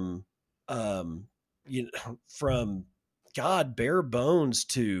from, um, from God, bare bones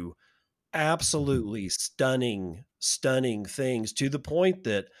to absolutely stunning things, to the point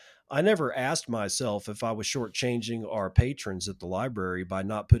that I never asked myself if I was shortchanging our patrons at the library by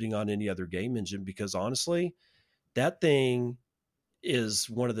not putting on any other game engine, because honestly, that thing is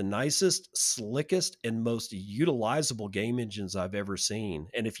one of the nicest, slickest, and most utilizable game engines I've ever seen.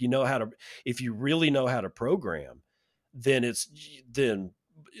 And if you really know how to program, then then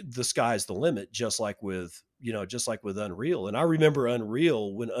the sky's the limit. Just like with Unreal. And I remember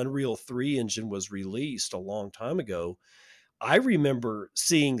Unreal, when Unreal 3 engine was released a long time ago. I remember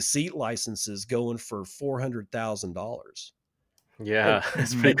seeing seat licenses going for $400,000, Yeah, and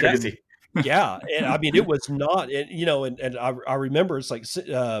it's Hmm. pretty and that crazy. yeah, and I mean, it was not, and I remember it's like,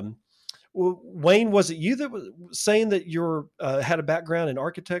 Wayne, was it you that was saying that you had a background in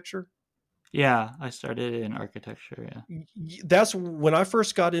architecture? Yeah, I started in architecture. Yeah. That's when I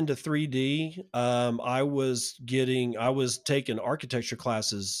first got into 3D. I was taking architecture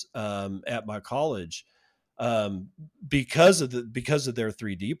classes at my college, um, because of their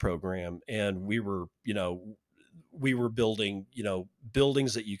 3D program, and we were building,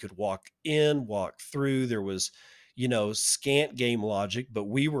 buildings that you could walk in, walk through. There was, scant game logic, but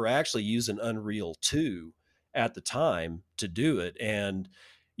we were actually using Unreal 2 at the time to do it. And,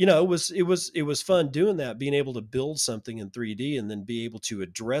 it was fun doing that, being able to build something in 3D and then be able to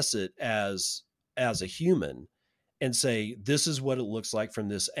address it as a human and say, this is what it looks like from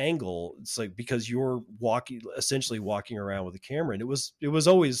this angle. It's like, because you're essentially walking around with a camera. And it was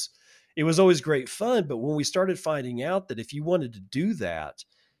always great fun. But when we started finding out that if you wanted to do that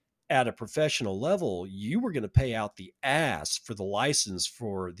at a professional level, you were going to pay out the ass for the license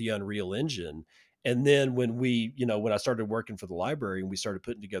for the Unreal Engine. And then when I started working for the library and we started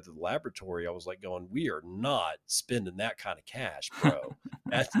putting together the laboratory, I was like going, we are not spending that kind of cash, bro.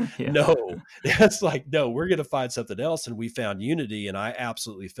 That's Yeah. no, that's like, no, we're going to find something else. And we found Unity, and I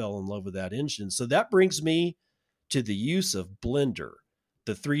absolutely fell in love with that engine. So that brings me to the use of Blender,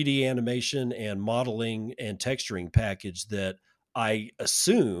 the 3D animation and modeling and texturing package that I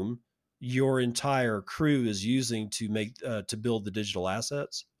assume your entire crew is using to build the digital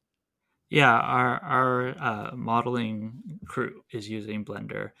assets. Yeah, our modeling crew is using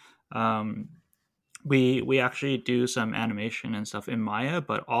Blender. Um, we actually do some animation and stuff in Maya,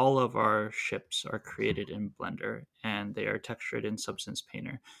 but all of our ships are created in Blender and they are textured in Substance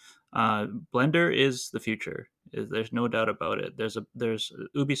Painter. Blender is the future. There's no doubt about it. There's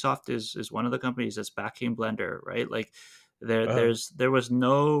Ubisoft is one of the companies that's backing Blender, right? Like Uh-huh. there was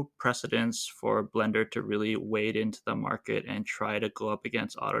no precedence for Blender to really wade into the market and try to go up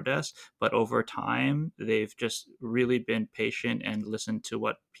against Autodesk, but over time they've just really been patient and listened to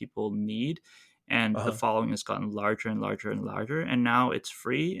what people need, and the Uh-huh. following has gotten larger and larger and larger, and now it's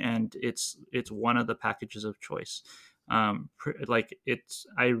free and it's one of the packages of choice. Like it's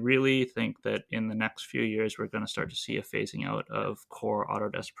I really think that in the next few years we're going to start to see a phasing out of core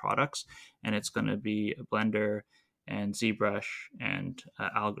Autodesk products, and it's going to be Blender and ZBrush and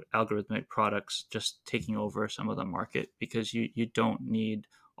algorithmic products just taking over some of the market, because you don't need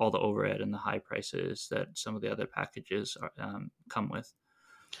all the overhead and the high prices that some of the other packages come with.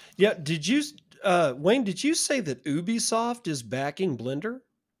 Yeah. Wayne, did you say that Ubisoft is backing Blender?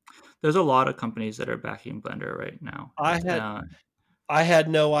 There's a lot of companies that are backing Blender right now. I had I had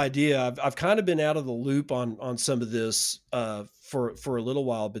no idea. I've kind of been out of the loop on some of this for a little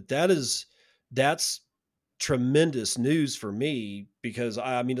while, but that's tremendous news for me, because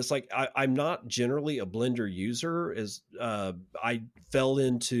I mean, it's like I'm not generally a Blender user. As I fell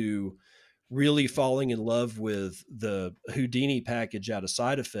into really falling in love with the Houdini package out of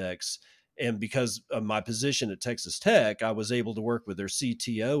Side Effects. And because of my position at Texas Tech, I was able to work with their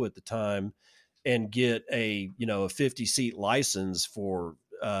CTO at the time and get a 50 seat license for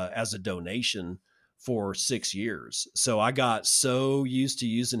as a donation for 6 years. So I got so used to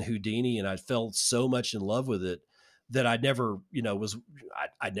using Houdini, and I fell so much in love with it that I never,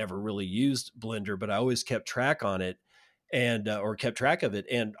 I never really used Blender, but I always kept track on it, and or kept track of it.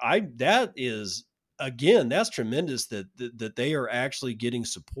 And that is, again, that's tremendous that they are actually getting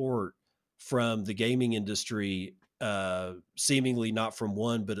support from the gaming industry, seemingly not from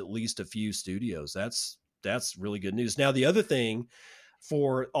one, but at least a few studios. That's really good news. Now, the other thing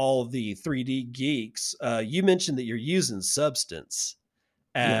for all the 3D geeks, you mentioned that you're using Substance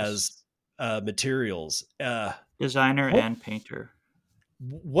Yes, as materials. designer What and painter.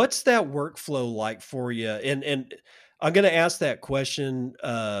 what's that workflow like for you? And I'm going to ask that question,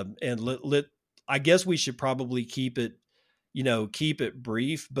 and let I guess we should probably keep it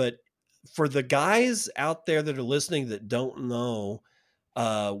brief. But for the guys out there that are listening that don't know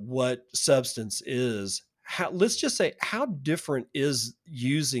what Substance is, let's just say, how different is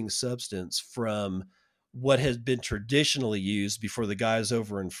using Substance from what has been traditionally used before the guys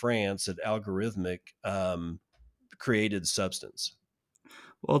over in France at Algorithmic created Substance?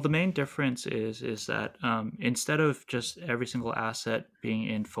 Well, the main difference is that instead of just every single asset being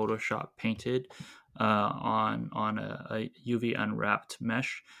in Photoshop painted on a UV unwrapped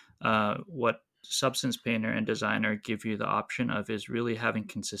mesh, what Substance Painter and Designer give you the option of is really having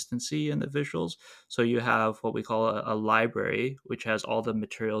consistency in the visuals. So you have what we call a library, which has all the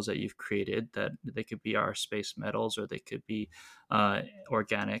materials that you've created. That they could be our space metals, or they could be uh,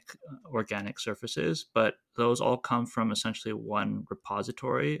 organic organic surfaces, but those all come from essentially one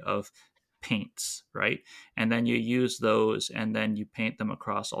repository of paints, right? And then you use those and then you paint them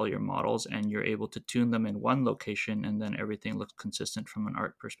across all your models, and you're able to tune them in one location, and then everything looks consistent from an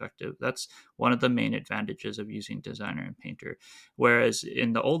art perspective. That's one of the main advantages of using Designer and Painter. Whereas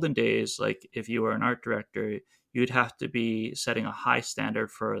in the olden days, like if you were an art director, you'd have to be setting a high standard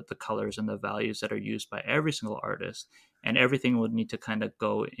for the colors and the values that are used by every single artist, and everything would need to kind of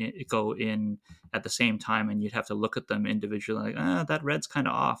go in at the same time, and you'd have to look at them individually, like, that red's kind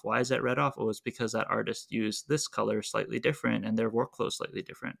of off. Why is that red off? Well, it's because that artist used this color slightly different and their workflow slightly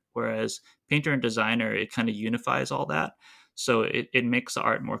different. Whereas Painter and Designer, it kind of unifies all that, so it makes the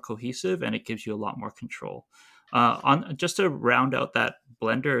art more cohesive and it gives you a lot more control. On just to round out that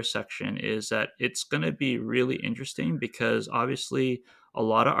Blender section, is that it's going to be really interesting, because obviously a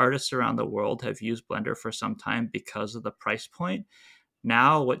lot of artists around the world have used Blender for some time because of the price point.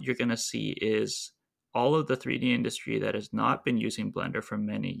 Now, what you're going to see is all of the 3D industry that has not been using Blender for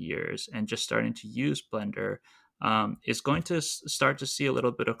many years and just starting to use Blender is going to start to see a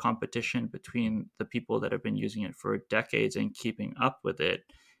little bit of competition between the people that have been using it for decades and keeping up with it,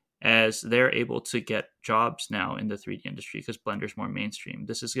 as they're able to get jobs now in the 3D industry because Blender's more mainstream.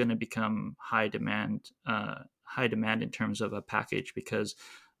 This is going to become high demand in terms of a package because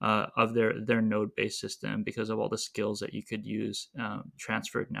of their node-based system, because of all the skills that you could use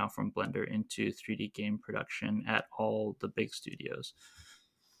transferred now from Blender into 3D game production at all the big studios.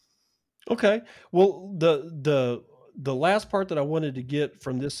 Okay. Well, the last part that I wanted to get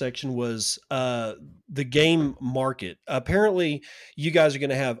from this section was the game market. Apparently, you guys are going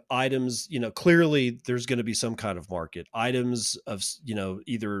to have items. Clearly, there's going to be some kind of market. Items of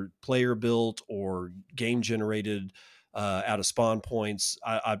either player built or game generated out of spawn points.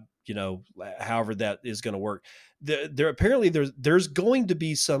 However that is going to work. There apparently there's going to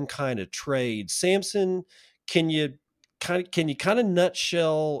be some kind of trade. Samson, can you kind of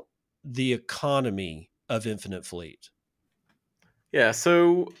nutshell the economy of Infinite Fleet? Yeah,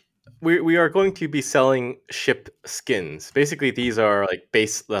 so we are going to be selling ship skins. Basically, these are like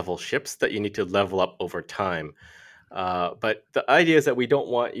base level ships that you need to level up over time. But the idea is that we don't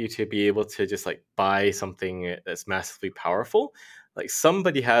want you to be able to just like buy something that's massively powerful. Like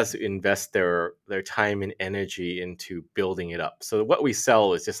somebody has to invest their time and energy into building it up. So what we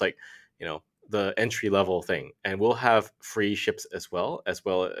sell is just like, the entry level thing, and we'll have free ships as well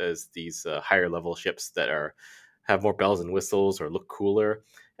as these higher level ships that have more bells and whistles or look cooler.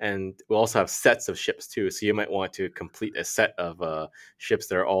 And we'll also have sets of ships too. So you might want to complete a set of ships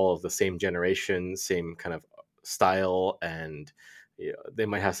that are all of the same generation, same kind of style, and they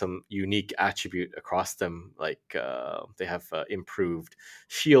might have some unique attribute across them, like they have improved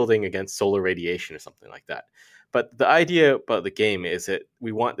shielding against solar radiation or something like that. But the idea about the game is that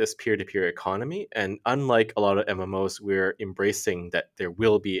we want this peer-to-peer economy, and unlike a lot of MMOs, we're embracing that there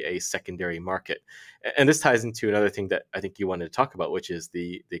will be a secondary market. And this ties into another thing that I think you wanted to talk about, which is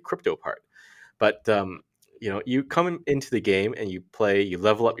the crypto part. But you come into the game and you play, you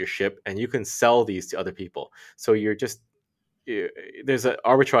level up your ship, and you can sell these to other people. So there's an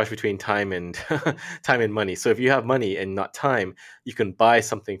arbitrage between time and time and money. So if you have money and not time, you can buy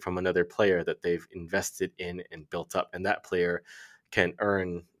something from another player that they've invested in and built up, and that player can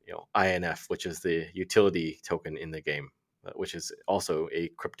earn INF, which is the utility token in the game, which is also a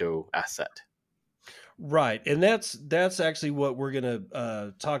crypto asset. Right, and that's actually what we're going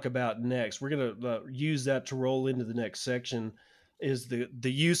to talk about next. We're going to use that to roll into the next section, is the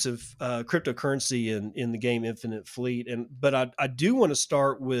use of cryptocurrency in the game Infinite Fleet. But I do want to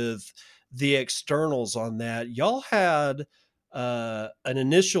start with the externals on that. Y'all had an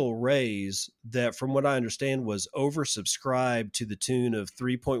initial raise that, from what I understand, was oversubscribed to the tune of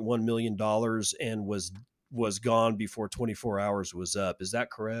 $3.1 million and was gone before 24 hours was up. Is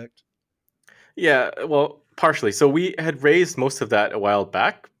that correct? Yeah, well, partially. So we had raised most of that a while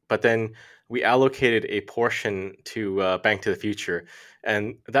back, but then we allocated a portion to Bank to the Future,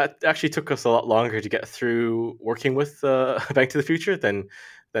 and that actually took us a lot longer to get through working with Bank to the Future than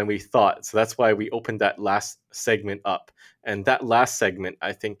we thought. So that's why we opened that last segment up, and that last segment,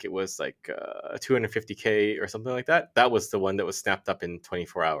 I think it was like 250K or something like that. That was the one that was snapped up in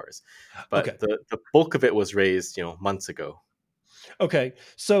 24 hours, but Okay. the bulk of it was raised, months ago. Okay,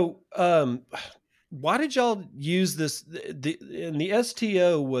 so why did y'all use this? The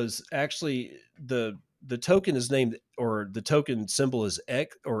STO was actually the token is named, or the token symbol is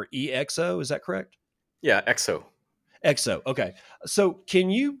X or EXO. Is that correct? Yeah, EXO. EXO. Okay, so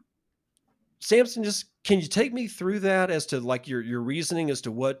Samson, can you take me through that as to like your reasoning as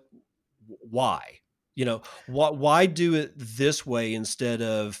to why why do it this way instead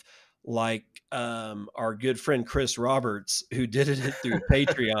of like our good friend Chris Roberts, who did it through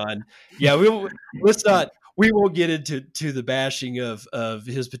Patreon. Yeah, we won't get into the bashing of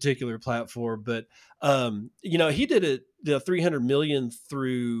his particular platform, but he did it the 300 million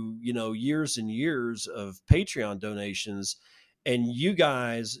through years and years of Patreon donations, and you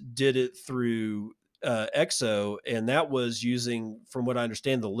guys did it through EXO, and that was using, from what I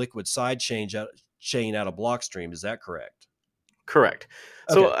understand, the liquid side chain out of Blockstream. Is that correct? Correct.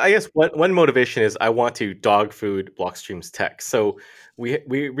 Okay. So I guess one motivation is I want to dog food Blockstream's tech. So we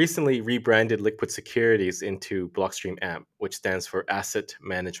recently rebranded Liquid Securities into Blockstream AMP, which stands for Asset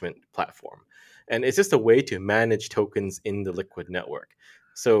Management Platform. And it's just a way to manage tokens in the Liquid network.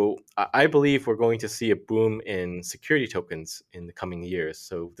 So I believe we're going to see a boom in security tokens in the coming years.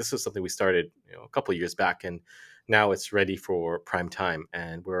 So this is something we started a couple of years back, and now it's ready for prime time.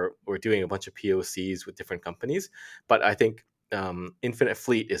 And we're doing a bunch of POCs with different companies. But I think Infinite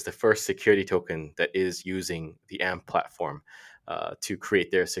Fleet is the first security token that is using the AMP platform to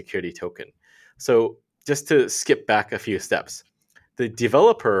create their security token. So just to skip back a few steps, the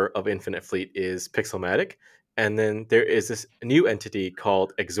developer of Infinite Fleet is Pixelmatic, and then there is this new entity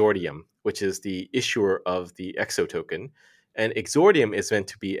called Exordium, which is the issuer of the EXO token, and Exordium is meant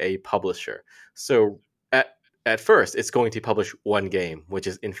to be a publisher. So at first, it's going to publish one game, which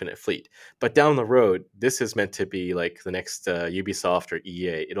is Infinite Fleet. But down the road, this is meant to be like the next Ubisoft or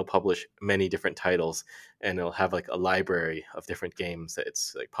EA. It'll publish many different titles, and it'll have like a library of different games that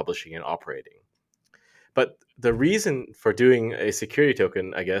it's like publishing and operating. But the reason for doing a security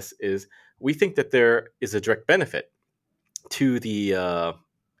token, I guess, is we think that there is a direct benefit to the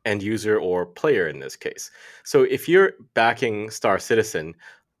end user or player in this case. So if you're backing Star Citizen,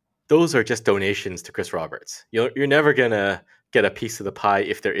 those are just donations to Chris Roberts. You're never gonna get a piece of the pie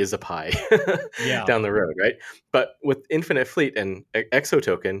if there is a pie Yeah. down the road, right? But with Infinite Fleet and Exo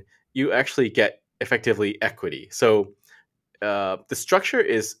Token, you actually get effectively equity. So the structure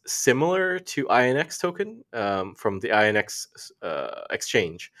is similar to INX token from the INX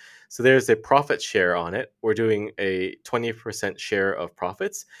exchange. So there's a profit share on it. We're doing a 20% share of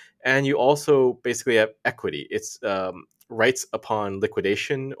profits. And you also basically have equity. It's rights upon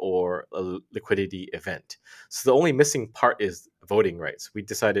liquidation or a liquidity event. So the only missing part is voting rights. We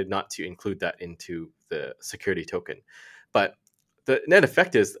decided not to include that into the security token. But the net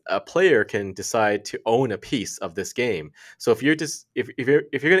effect is a player can decide to own a piece of this game. So if you're just if you're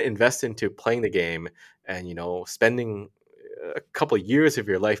going to invest into playing the game and spending a couple of years of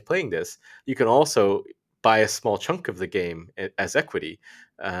your life playing this, you can also buy a small chunk of the game as equity.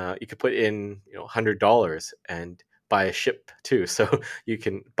 You could put in $100 and buy a ship too. So you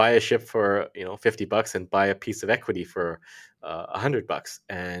can buy a ship for $50 and buy a piece of equity for $100.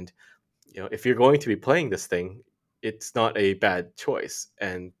 And if you're going to be playing this thing, it's not a bad choice,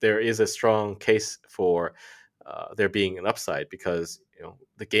 and there is a strong case for there being an upside because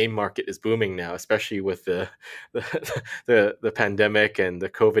the game market is booming now, especially with the pandemic and the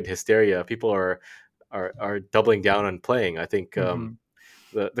COVID hysteria. People are doubling down on playing. I think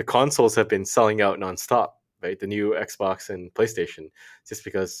the consoles have been selling out nonstop, right? The new Xbox and PlayStation, just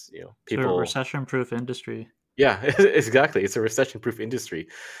because It's a people. recession-proof industry. Yeah, exactly. It's a recession-proof industry.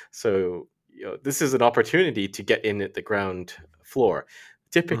 So, this is an opportunity to get in at the ground floor.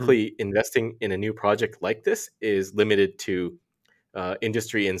 Typically, investing in a new project like this is limited to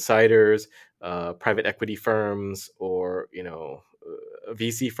industry insiders, private equity firms, or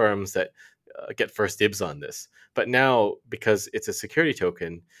VC firms that get first dibs on this. But now, because it's a security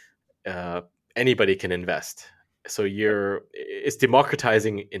token, uh, anybody can invest. So it's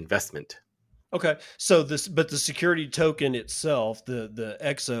democratizing investment. Okay, so but the security token itself, the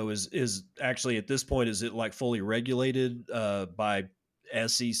EXO is actually at this point, is it like fully regulated by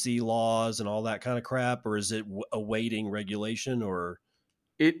SEC laws and all that kind of crap, or is it awaiting regulation? Or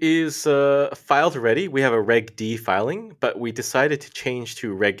It is filed already. We have a Reg D filing, but we decided to change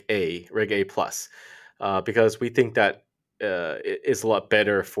to Reg A plus, because we think that it is a lot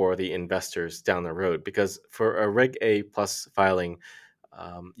better for the investors down the road. Because for a Reg A plus filing,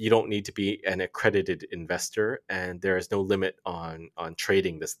 you don't need to be an accredited investor, and there is no limit on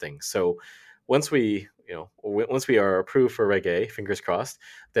trading this thing. So once we are approved for Reg A, fingers crossed,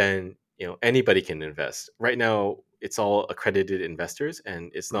 then anybody can invest. Right now, it's all accredited investors,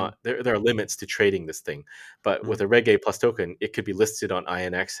 and it's Mhm. not there are limits to trading this thing. But with Mhm. a Reg A plus token, it could be listed on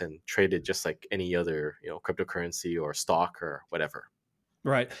INX and traded just like any other cryptocurrency or stock or whatever.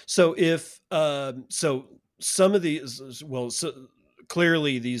 Right. So if so some of these, well, so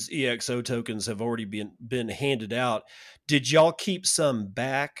clearly these EXO tokens have already been handed out. Did y'all keep some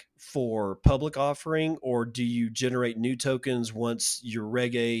back for public offering, or do you generate new tokens once your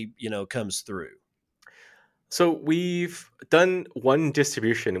Reg A, comes through? So we've done one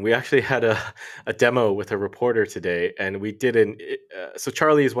distribution. We actually had a demo with a reporter today, and we did so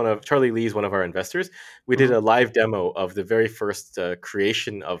Charlie Lee is one of our investors. We did Mhm. a live demo of the very first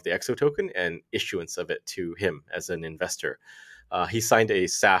creation of the EXO token and issuance of it to him as an investor. He signed a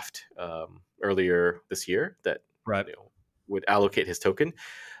SAFT earlier this year that Right. would allocate his token.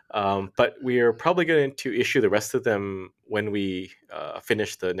 But we are probably going to issue the rest of them when we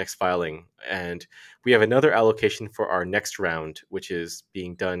finish the next filing. And we have another allocation for our next round, which is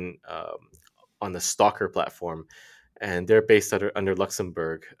being done on the Stalker platform. And they're based under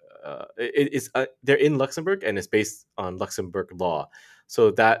Luxembourg. They're in Luxembourg, and it's based on Luxembourg law.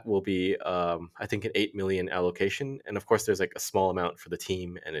 So that will be, I think, an 8 million allocation. And of course, there's like a small amount for the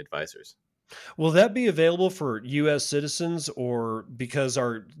team and advisors. Will that be available for U.S. citizens, or because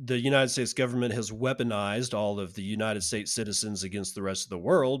the United States government has weaponized all of the United States citizens against the rest of the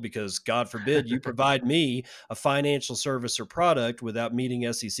world? Because God forbid you provide me a financial service or product without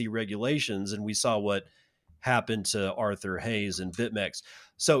meeting SEC regulations, and we saw what happened to Arthur Hayes and BitMEX.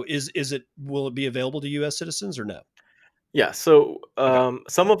 So, will it be available to U.S. citizens or no? Yeah, so Okay.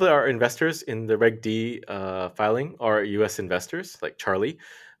 some of our investors in the Reg D filing are US investors, like Charlie.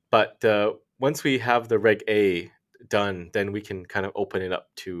 But once we have the Reg A done, then we can kind of open it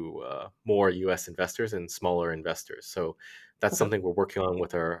up to more US investors and smaller investors. So that's Okay. something we're working on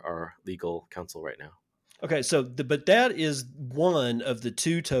with our legal counsel right now. Okay, so but that is one of the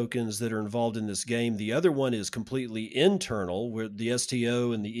two tokens that are involved in this game. The other one is completely internal, where the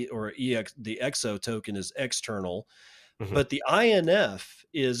STO and the EXO token is external. Mhm. But the INF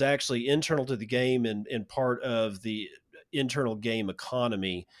is actually internal to the game and part of the internal game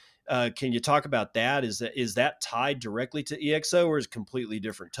economy. Can you talk about that? Is that tied directly to EXO, or is it a completely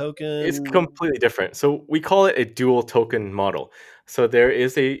different It's token? completely different. So we call it a dual token model. So there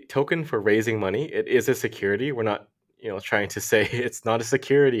is a token for raising money. It is a security. We're not, trying to say it's not a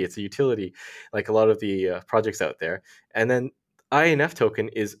security. It's a utility, like a lot of the projects out there. And then INF token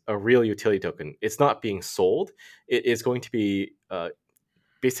is a real utility token. It's not being sold. It is going to be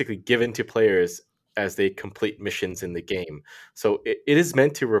basically given to players as they complete missions in the game. So it is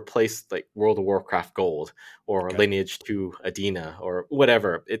meant to replace like World of Warcraft gold or Okay. lineage to Adina or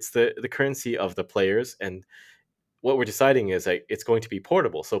whatever. It's the currency of the players, and what we're deciding is like it's going to be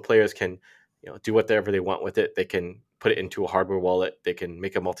portable, so players can do whatever they want with it. They can put it into a hardware wallet, they can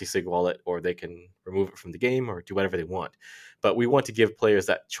make a multi-sig wallet, or they can remove it from the game or do whatever they want. But we want to give players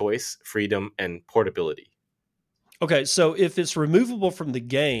that choice, freedom, and portability. Okay, so if it's removable from the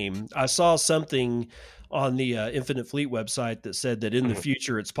game, I saw something on the Infinite Fleet website that said that in the Mhm.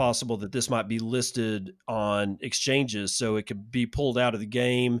 future it's possible that this might be listed on exchanges, so it could be pulled out of the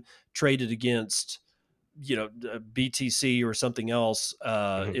game, traded against, BTC or something else.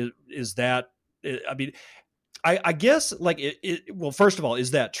 Mhm. Is that? I mean, I guess like well, first of all,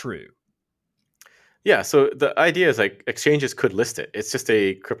 is that true? Yeah, so the idea is like exchanges could list it. It's just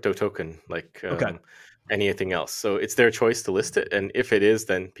a crypto token, like Okay. anything else. So it's their choice to list it, and if it is,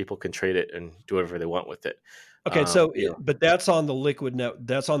 then people can trade it and do whatever they want with it. Okay, so You know, but that's on the Liquid net.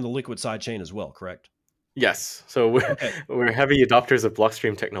 That's on the Liquid side chain as well, correct? yes. So we're Okay. we're heavy adopters of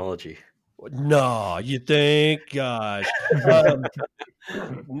blockstream technology. No, you think? Gosh. Um,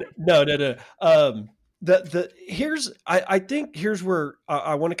 no, no, no. The here's I think here's where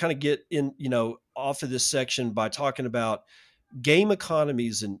I want to kind of get in, off of this section by talking about game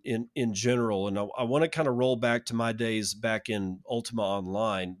economies in general, and I want to kind of roll back to my days back in Ultima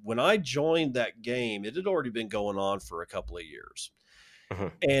Online. When I joined that game, it had already been going on for a couple of years,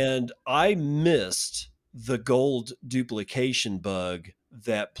 Mhm. and I missed the gold duplication bug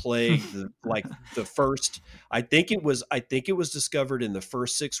that plagued the first. I think it was discovered in the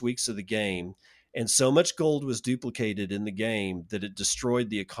first 6 weeks of the game, and so much gold was duplicated in the game that it destroyed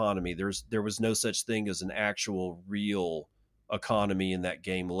the economy. There was no such thing as an actual real economy in that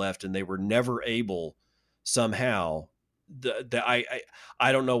game left, and they were never able somehow. I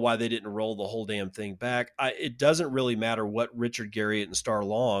don't know why they didn't roll the whole damn thing back. It doesn't really matter what Richard Garriott and Star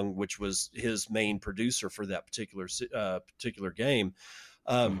Long, which was his main producer for that particular game.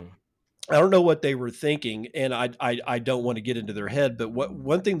 Um, Mhm. I don't know what they were thinking, and I don't want to get into their head. But what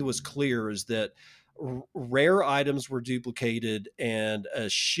one thing that was clear is that rare items were duplicated, and a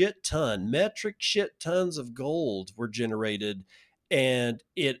metric shit tons of gold were generated, and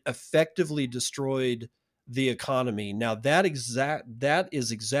it effectively destroyed the economy. Now that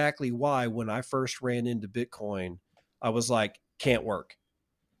is exactly why when I first ran into Bitcoin, I was like, can't work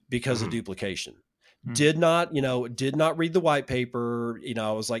because of Mhm. duplication. Hmm. Did not read the white paper.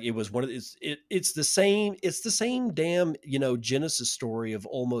 I was like, it was one of it's the same damn, Genesis story of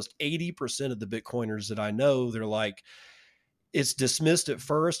almost 80% of the Bitcoiners that I know. They're like, it's dismissed at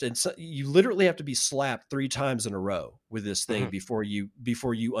first, and so you literally have to be slapped 3 times in a row with this thing Mhm.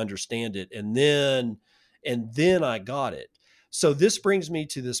 before you understand it, and then I got it. So this brings me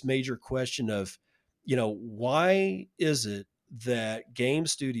to this major question of, why is it that game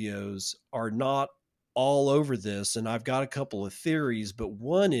studios are not all over this? And I've got a couple of theories, but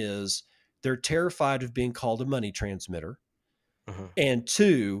one is they're terrified of being called a money transmitter, Mhm. and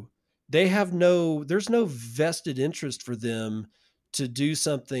two, there's no vested interest for them to do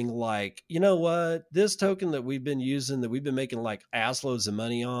something like, you know what, this token that we've been using, that we've been making like ass loads of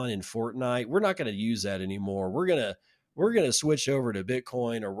money on in Fortnite, we're not going to use that anymore. We're going to switch over to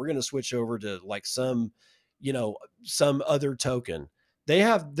Bitcoin, or we're going to switch over to like some other token.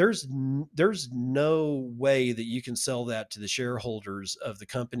 there's no way that you can sell that to the shareholders of the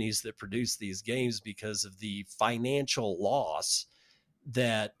companies that produce these games because of the financial loss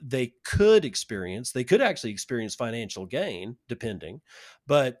that they could experience. They could actually experience financial gain depending,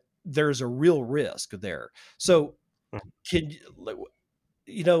 but there's a real risk there. So can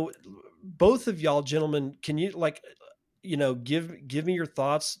you know, both of y'all gentlemen, can you give me your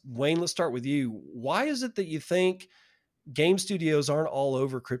thoughts? Wayne, let's start with you. Why is it that you think game studios aren't all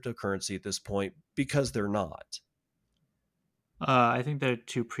over cryptocurrency at this point? Because they're not. I think they're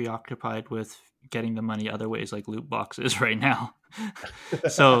too preoccupied with getting the money other ways, like loot boxes, right now.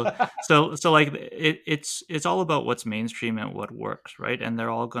 so, so like it's all about what's mainstream and what works, right? And they're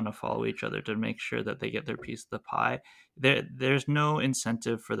all going to follow each other to make sure that they get their piece of the pie. There's no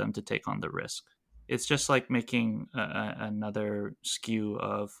incentive for them to take on the risk. It's just like making another skew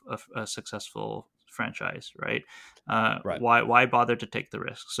of a successful franchise, right? Right. Why bother to take the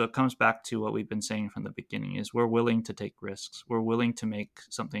risk? So it comes back to what we've been saying from the beginning: is we're willing to take risks. We're willing to make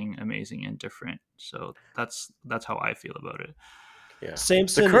something amazing and different. So that's how I feel about it. Yeah. The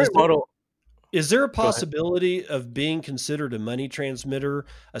Samson, current model. is there a Go ahead. possibility of being considered a money transmitter,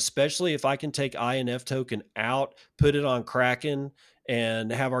 especially if I can take INF token out, put it on Kraken,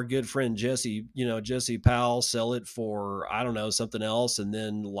 and have our good friend Jesse Powell sell it for, I don't know, something else, and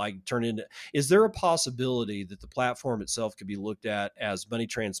then like turn into, is there a possibility that the platform itself could be looked at as money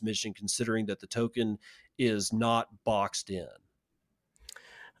transmission, considering that the token is not boxed in?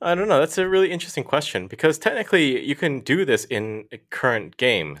 I don't know. That's a really interesting question because technically you can do this in current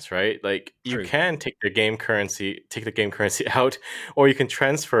games, right? Like you True. can take the game currency out, or you can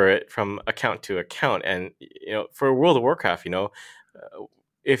transfer it from account to account. And for World of Warcraft,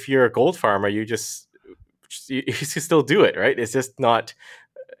 if you're a gold farmer, you can still do it, right? It's just not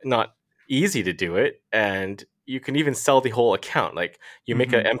easy to do it, and you can even sell the whole account. Like you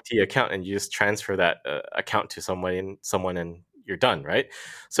make an empty account and you just transfer that account to someone, and you're done, right? Right.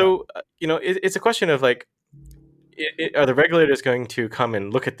 So it's a question of like, are the regulators going to come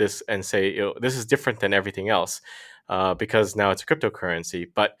and look at this and say, this is different than everything else because now it's a cryptocurrency?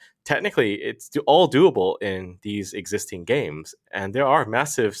 But technically, it's all doable in these existing games, and there are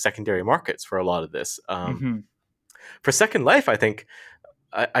massive secondary markets for a lot of this. For Second Life, I think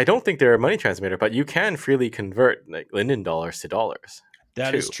I don't think they're a money transmitter, but you can freely convert like Linden dollars to dollars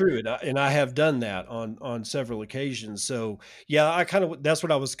That is too. true, and I have done that on several occasions. So yeah, I kind of, that's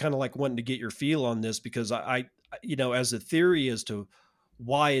what I was kind of like wanting to get your feel on this, because as a theory as to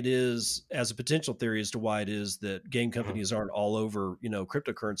why it is, as a potential theory as to why it is that game Mhm. companies aren't all over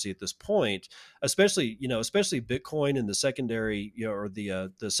cryptocurrency at this point, especially Bitcoin and the secondary, or the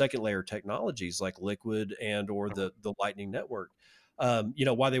second layer technologies like Liquid and or the Lightning Network,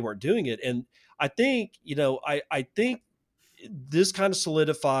 why they weren't doing it. And I think I think this kind of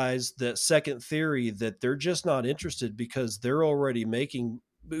solidifies the second theory that they're just not interested because they're already making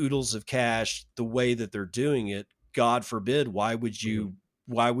oodles of cash the way that they're doing it. God forbid, why would you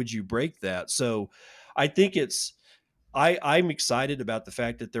break that? So I think I'm excited about the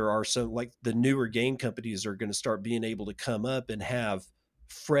fact that there are some, like, the newer game companies are going to start being able to come up and have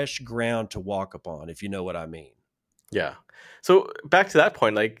fresh ground to walk upon, if you know what I mean. Yeah. So back to that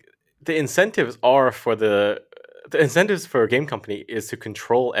point, like the incentives are for the incentives for a game company is to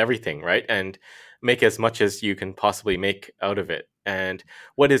control everything, right? And make as much as you can possibly make out of it. And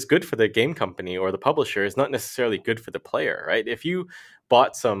what is good for the game company or the publisher is not necessarily good for the player, right? If you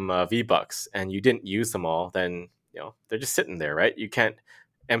bought some V-Bucks and you didn't use them all, then they're just sitting there, right? You can't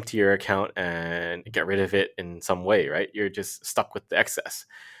empty your account and get rid of it in some way, right? You're just stuck with the excess.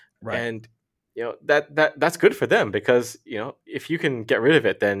 Right. And that's good for them because if you can get rid of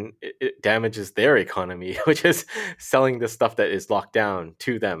it, then it damages their economy, which is selling the stuff that is locked down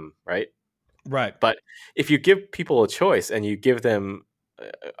to them, right? Right. But if you give people a choice and you give them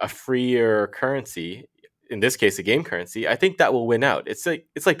a freer currency, in this case a game currency, I think that will win out. It's like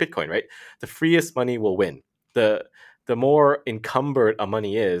Bitcoin, right? The freest money will win. The more encumbered a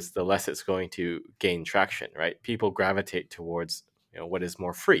money is, the less it's going to gain traction, right? People gravitate towards what is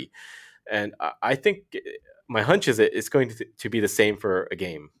more free. And I think my hunch is it's going to be the same for a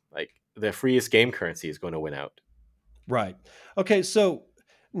game. Like the freest game currency is going to win out. Right. Okay. So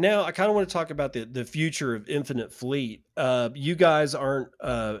now I kind of want to talk about the future of Infinite Fleet. You guys aren't.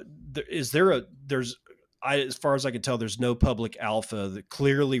 Is there a there's as far as I can tell, there's no public alpha. That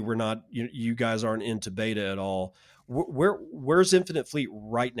clearly we're not. You guys aren't into beta at all. Where's Infinite Fleet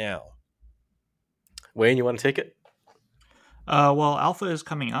right now? Wayne, you want to take it? Well, alpha is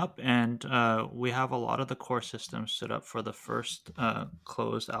coming up, and we have a lot of the core systems set up for the first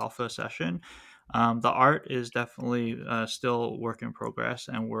closed alpha session. The art is definitely still work in progress,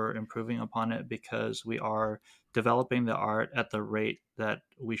 and we're improving upon it because we are developing the art at the rate that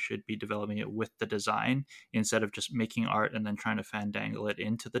we should be developing it with the design instead of just making art and then trying to fandangle it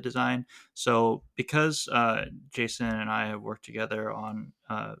into the design. So, because Jason and I have worked together on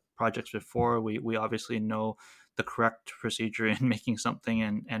projects before, we obviously know the correct procedure in making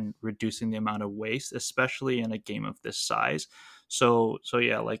something and reducing the amount of waste, especially in a game of this size. So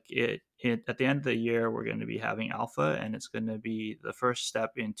yeah, like it at the end of the year we're going to be having alpha, and it's going to be the first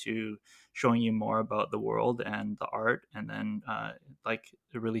step into showing you more about the world and the art, and then like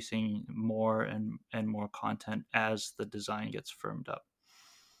releasing more and more content as the design gets firmed up.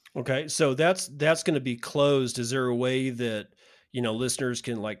 Okay, so that's going to be closed. Is there a way that listeners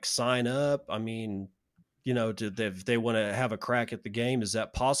can like sign up? I mean, if they want to have a crack at the game, is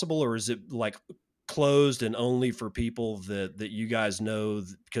that possible, or is it like closed and only for people that you guys know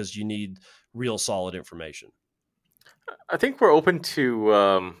because you need real solid information? I think we're open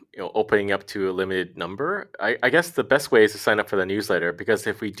to opening up to a limited number. I guess the best way is to sign up for the newsletter, because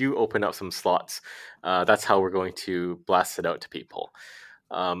if we do open up some slots, that's how we're going to blast it out to people.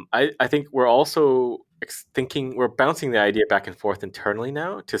 I think we're also thinking, we're bouncing the idea back and forth internally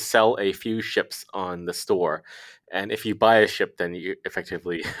now to sell a few ships on the store. And if you buy a ship, then you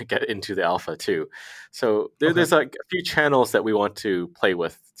effectively get into the alpha too. So Okay. there's like a few channels that we want to play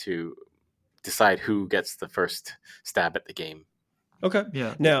with to decide who gets the first stab at the game. Okay.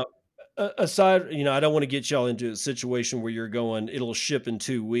 Yeah. Now, aside, I don't want to get y'all into a situation where you're going, it'll ship in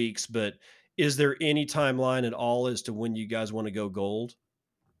 2 weeks, but is there any timeline at all as to when you guys want to go gold?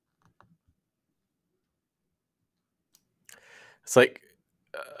 It's like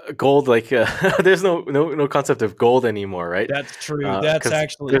gold, like there's no concept of gold anymore, right? That's true.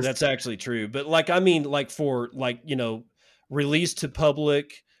 Because there's That's actually true. But like, I mean, like for like, release to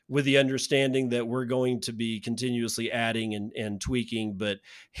public with the understanding that we're going to be continuously adding and tweaking, but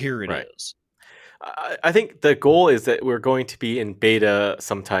here it right. is. I think the goal is that we're going to be in beta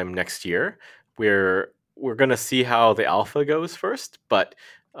sometime next year. We're going to see how the alpha goes first, but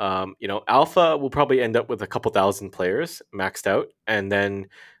alpha will probably end up with a couple thousand players maxed out, and then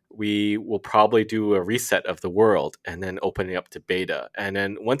we will probably do a reset of the world and then open it up to beta. And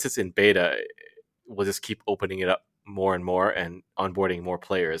then once it's in beta, we'll just keep opening it up more and more and onboarding more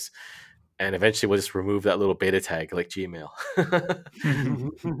players. And eventually we'll just remove that little beta tag like Gmail.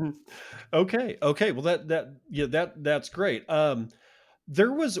 Okay. Okay. Well, that's great.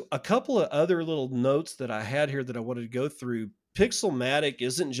 There was a couple of other little notes that I had here that I wanted to go through. Pixelmatic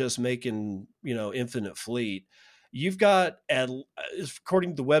isn't just making, Infinite Fleet. You've got,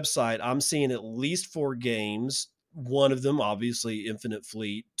 according to the website, I'm seeing at least 4 games. One of them, obviously, Infinite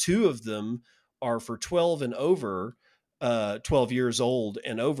Fleet. Two of them are for 12 and over, 12 years old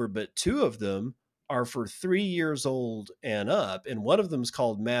and over, but two of them are for 3 years old and up. And one of them is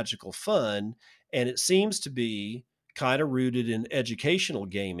called Magical Fun. And it seems to be kind of rooted in educational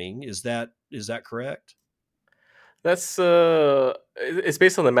gaming. Is that correct? That's it's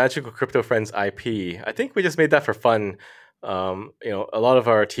based on the Magical Crypto Friends IP. I think we just made that for fun. A lot of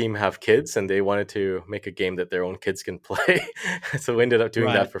our team have kids, and they wanted to make a game that their own kids can play, so we ended up doing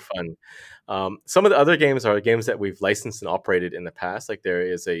Right. that for fun. Some of the other games are games that we've licensed and operated in the past. Like there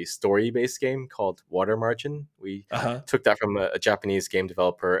is a story-based game called Water Margin. We Uh-huh. took that from a Japanese game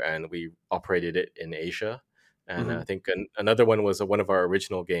developer, and we operated it in Asia. And Mm-hmm. I think another one was one of our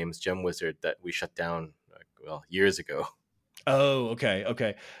original games, Gem Wizard, that we shut down years ago. Oh, okay,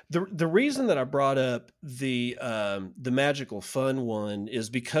 okay. The reason that I brought up the Magical Fun one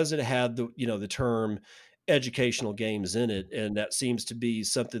is because it had the term educational games in it, and that seems to be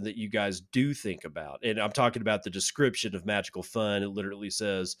something that you guys do think about. And I'm talking about the description of Magical Fun. It literally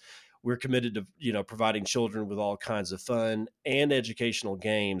says we're committed to providing children with all kinds of fun and educational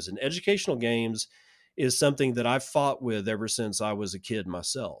games. And educational games is something that I've fought with ever since I was a kid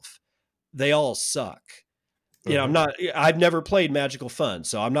myself. They all suck. Hmm. I've never played Magical Fun,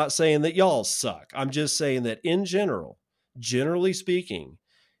 so I'm not saying that y'all suck. I'm just saying that in general, generally speaking,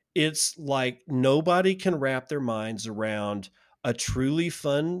 it's like nobody can wrap their minds around a truly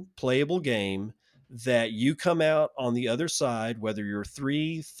fun, playable game that you come out on the other side, whether you're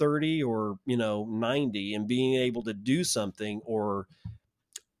 330 or, 90, and being able to do something or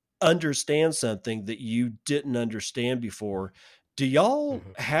understand something that you didn't understand before. Do y'all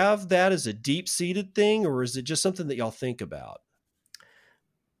Hmm. have that as a deep seated thing, or is it just something that y'all think about?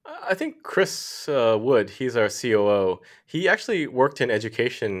 I think Chris Wood, he's our COO. He actually worked in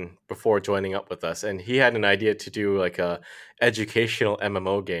education before joining up with us, and he had an idea to do like a educational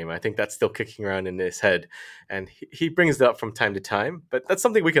MMO game. I think that's still kicking around in his head, and he brings it up from time to time. But that's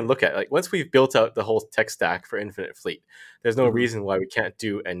something we can look at. Like once we've built out the whole tech stack for Infinite Fleet, there's no Mhm. reason why we can't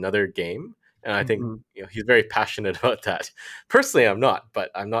do another game. And I think Mhm. he's very passionate about that. Personally, I'm not,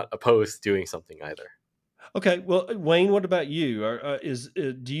 but I'm not opposed to doing something either. Okay, well, Wayne, what about you?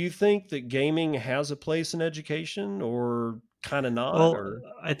 Do you think that gaming has a place in education, or kind of not? Well, Or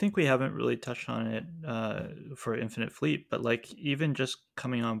I think we haven't really touched on it for Infinite Fleet, but like even just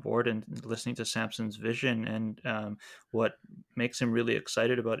coming on board and listening to Samson's vision and what makes him really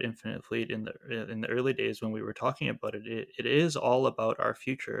excited about Infinite Fleet in the early days when we were talking about it, it is all about our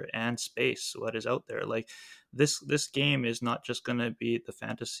future and space, what is out there. Like this game is not just going to be the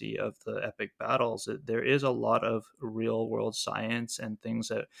fantasy of the epic battles. There is a lot of real world science and things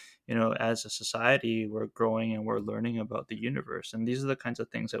that as a society we're growing and we're learning about the universe, and these are the kinds of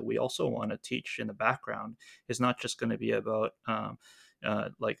things that we also want to teach in the background. It's not just going to be about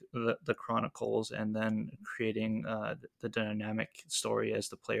like the chronicles and then creating the dynamic story as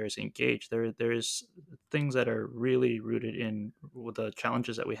the players engage. There's things that are really rooted in the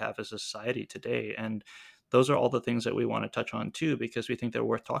challenges that we have as a society today, and those are all the things that we want to touch on too, because we think they're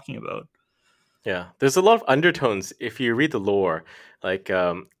worth talking about. Yeah, there's a lot of undertones if you read the lore. Like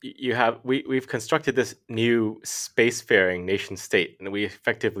you have we've constructed this new spacefaring nation state, and we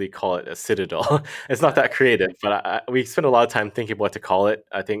effectively call it a citadel. It's not that creative, but we spent a lot of time thinking what to call it.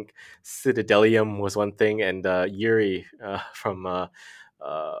 I think Citadelium was one thing, and Yuri from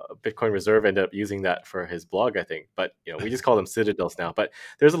Bitcoin Reserve ended up using that for his blog, I think. But we just call them citadels now. But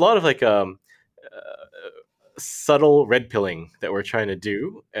there's a lot of like subtle red pilling that we're trying to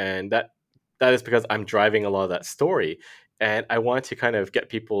do, and that is because I'm driving a lot of that story, and I want to kind of get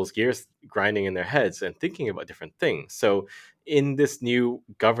people's gears grinding in their heads and thinking about different things. So in this new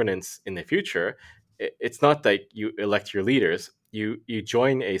governance in the future, it's not that you elect your leaders. You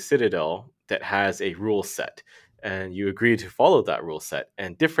join a citadel that has a rule set, and you agree to follow that rule set.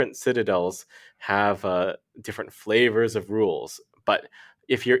 And different citadels have different flavors of rules, but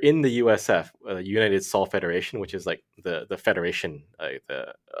if you're in the USF, United Sol Federation, which is like the federation,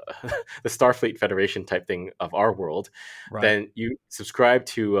 the Starfleet Federation type thing of our world, right? then you subscribe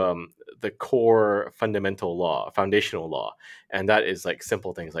to the core fundamental law, foundational law, and that is like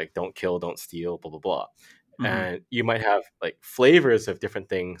simple things like don't kill, don't steal, blah blah blah. Hmm. And you might have like flavors of different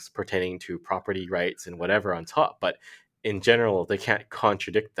things pertaining to property rights and whatever on top, but in general, they can't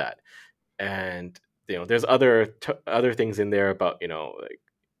contradict that. And there's other things in there about you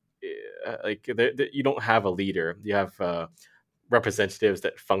don't have a leader. You have representatives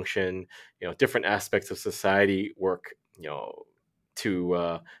that function. Different aspects of society work.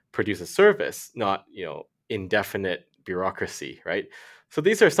 To produce a service, not indefinite bureaucracy, right? So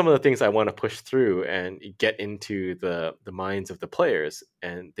these are some of the things I want to push through and get into the minds of the players,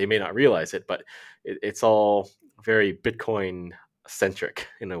 and they may not realize it, but it's all very Bitcoin centric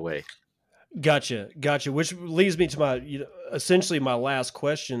in a way. Gotcha, gotcha. Which leads me to my, essentially my last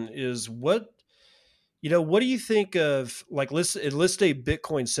question is what do you think of, like, let's stay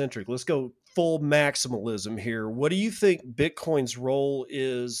Bitcoin centric. Let's go full maximalism here. What do you think Bitcoin's role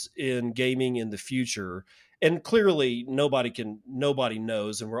is in gaming in the future? And clearly nobody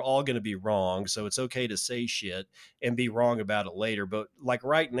knows, and we're all going to be wrong, so it's okay to say shit and be wrong about it later. But like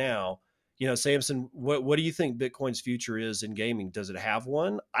right now, Samson, what do you think Bitcoin's future is in gaming? Does it have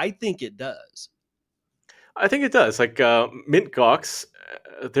one? I think it does. I think it does. Like Mint Gox,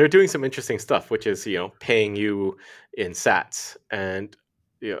 they're doing some interesting stuff, which is paying you in Sats, and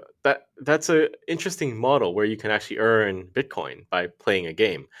that's a interesting model where you can actually earn Bitcoin by playing a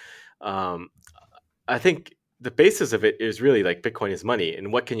game. Um, I think the basis of it is really like Bitcoin is money,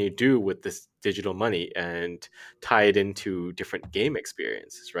 and what can you do with this digital money and tie it into different game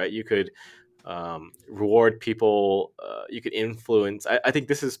experiences, right? You could reward people. You could influence. I think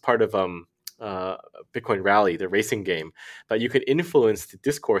this is part of uh, Bitcoin Rally, the racing game, but you could influence the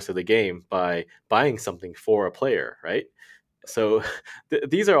discourse of the game by buying something for a player, right? So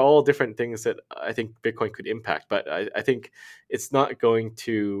these are all different things that I think Bitcoin could impact, but I think it's not going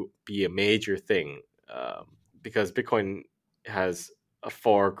to be a major thing because Bitcoin has a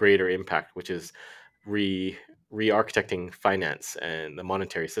far greater impact, which is re re-architecting finance and the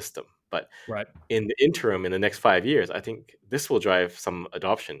monetary system. But Right. in the interim, in the next 5 years, I think this will drive some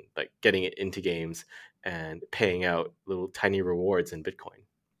adoption, like getting it into games and paying out little tiny rewards in Bitcoin.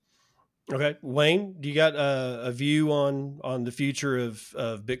 Okay, Wayne, do you got a view on the future of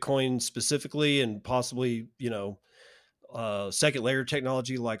Bitcoin specifically, and possibly second layer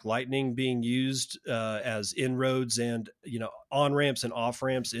technology like Lightning being used as inroads and on ramps and off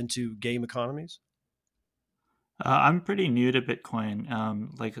ramps into game economies? I'm pretty new to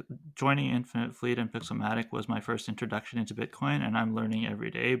Bitcoin. Like joining Infinite Fleet and Pixelmatic was my first introduction into Bitcoin, and I'm learning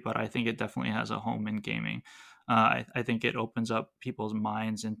every day. But I think it definitely has a home in gaming. I think it opens up people's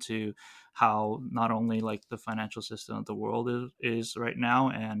minds into how not only like the financial system of the world is right now,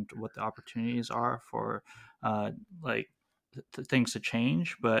 and what the opportunities are for uh, like things to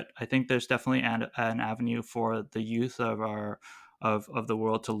change. But I think there's definitely an avenue for the youth of our of the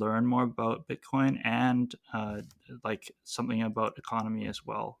world to learn more about Bitcoin and like something about economy as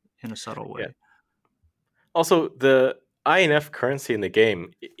well in a subtle Yeah. way. Also, the INF currency in the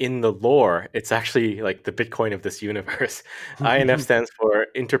game, in the lore, it's actually like the Bitcoin of this universe. INF stands for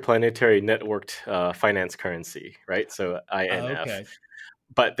Interplanetary Networked Finance Currency, right? So INF. Okay.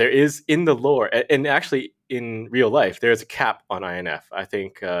 But there is in the lore, and actually in real life, there's a cap on INF. I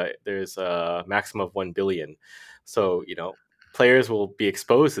think there's a maximum of 1 billion. So, players will be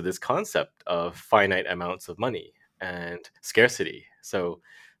exposed to this concept of finite amounts of money and scarcity. So,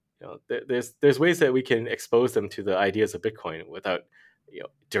 there's ways that we can expose them to the ideas of Bitcoin without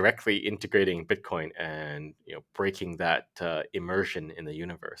directly integrating Bitcoin and breaking that immersion in the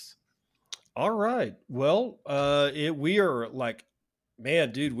universe. All right. Well, we are like,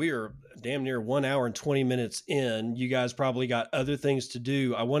 man, dude, we are damn near 1 hour and 20 minutes in. You guys probably got other things to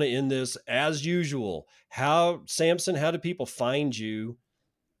do. I want to end this as usual. Samson, how do people find you?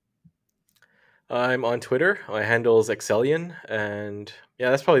 I'm on Twitter. My handle is Excellion, and yeah,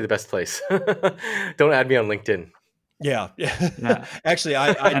 that's probably the best place. Don't add me on LinkedIn. Yeah. Yeah. Actually,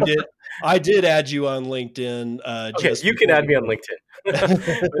 I did add you on LinkedIn. Okay, Just you can before add me on LinkedIn.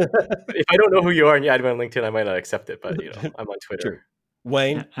 If I don't know who you are and you add me on LinkedIn, I might not accept it, but I'm on Twitter. Sure.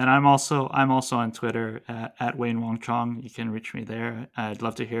 Wayne. And I'm also on Twitter at Wayne Wong Chong. You can reach me there. I'd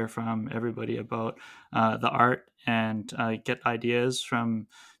love to hear from everybody about the art and get ideas from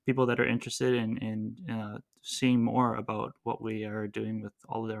people that are interested in seeing more about what we are doing with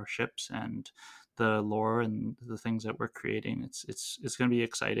all of our ships and the lore and the things that we're creating. It's going to be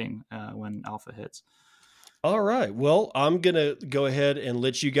exciting when alpha hits. All right. Well, I'm going to go ahead and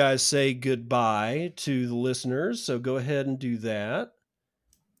let you guys say goodbye to the listeners. So go ahead and do that.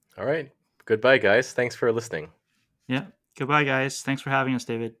 All right. Goodbye, guys. Thanks for listening. Yeah. Goodbye, guys. Thanks for having us,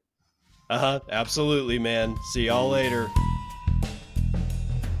 David. Absolutely, man. See y'all later.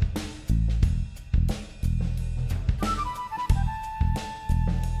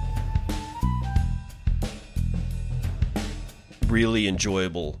 Really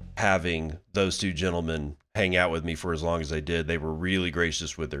enjoyable having those two gentlemen hang out with me for as long as they did. They were really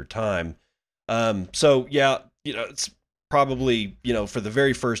gracious with their time. So yeah, it's probably, for the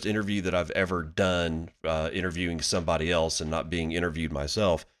very first interview that I've ever done, interviewing somebody else and not being interviewed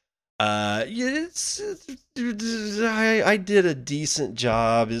myself. I did a decent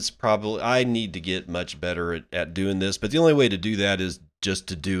job. It's probably, I need to get much better at doing this, but the only way to do that is just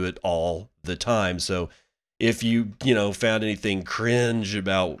to do it all the time. So if you found anything cringe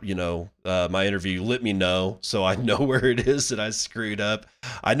about, my interview, let me know so I know where it is that I screwed up.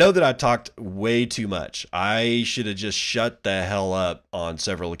 I know that I talked way too much. I should have just shut the hell up on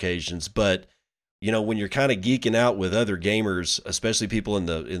several occasions, but when you're kind of geeking out with other gamers, especially people in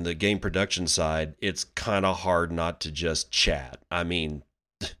the game production side, it's kind of hard not to just chat. I mean,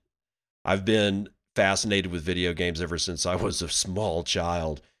 I've been fascinated with video games ever since I was a small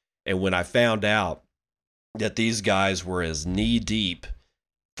child. And when I found out that these guys were as knee deep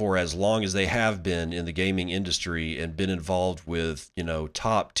for as long as they have been in the gaming industry and been involved with,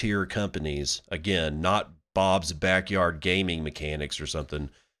 top tier companies, again, not Bob's Backyard Gaming Mechanics or something,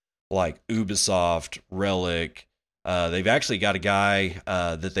 like Ubisoft, Relic. They've actually got a guy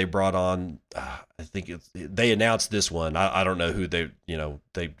that they brought on. I think they announced this one. I don't know who they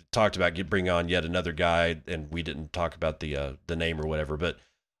talked about bringing on yet another guy, and we didn't talk about the name or whatever. But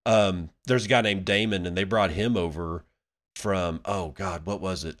there's a guy named Damon, and they brought him over from, oh God, what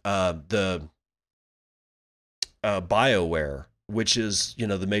was it? The BioWare, which is,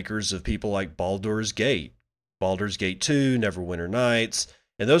 the makers of people like Baldur's Gate 2, Neverwinter Nights.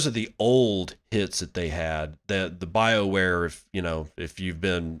 And those are the old hits that they had. The BioWare, if you've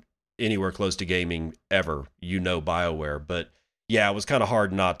been anywhere close to gaming ever, BioWare. But yeah, it was kind of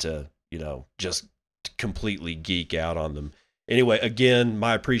hard not to, just completely geek out on them. Anyway, again,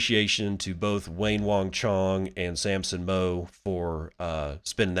 my appreciation to both Wayne Wong Chong and Samson Mo for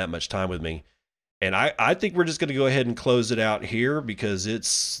spending that much time with me. And I think we're just going to go ahead and close it out here because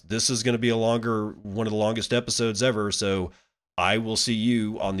this is going to be one of the longest episodes ever. So I will see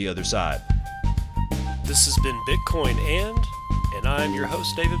you on the other side. This has been Bitcoin and I'm your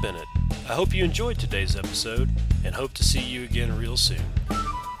host, David Bennett. I hope you enjoyed today's episode and hope to see you again real soon.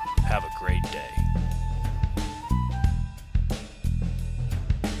 Have a great day.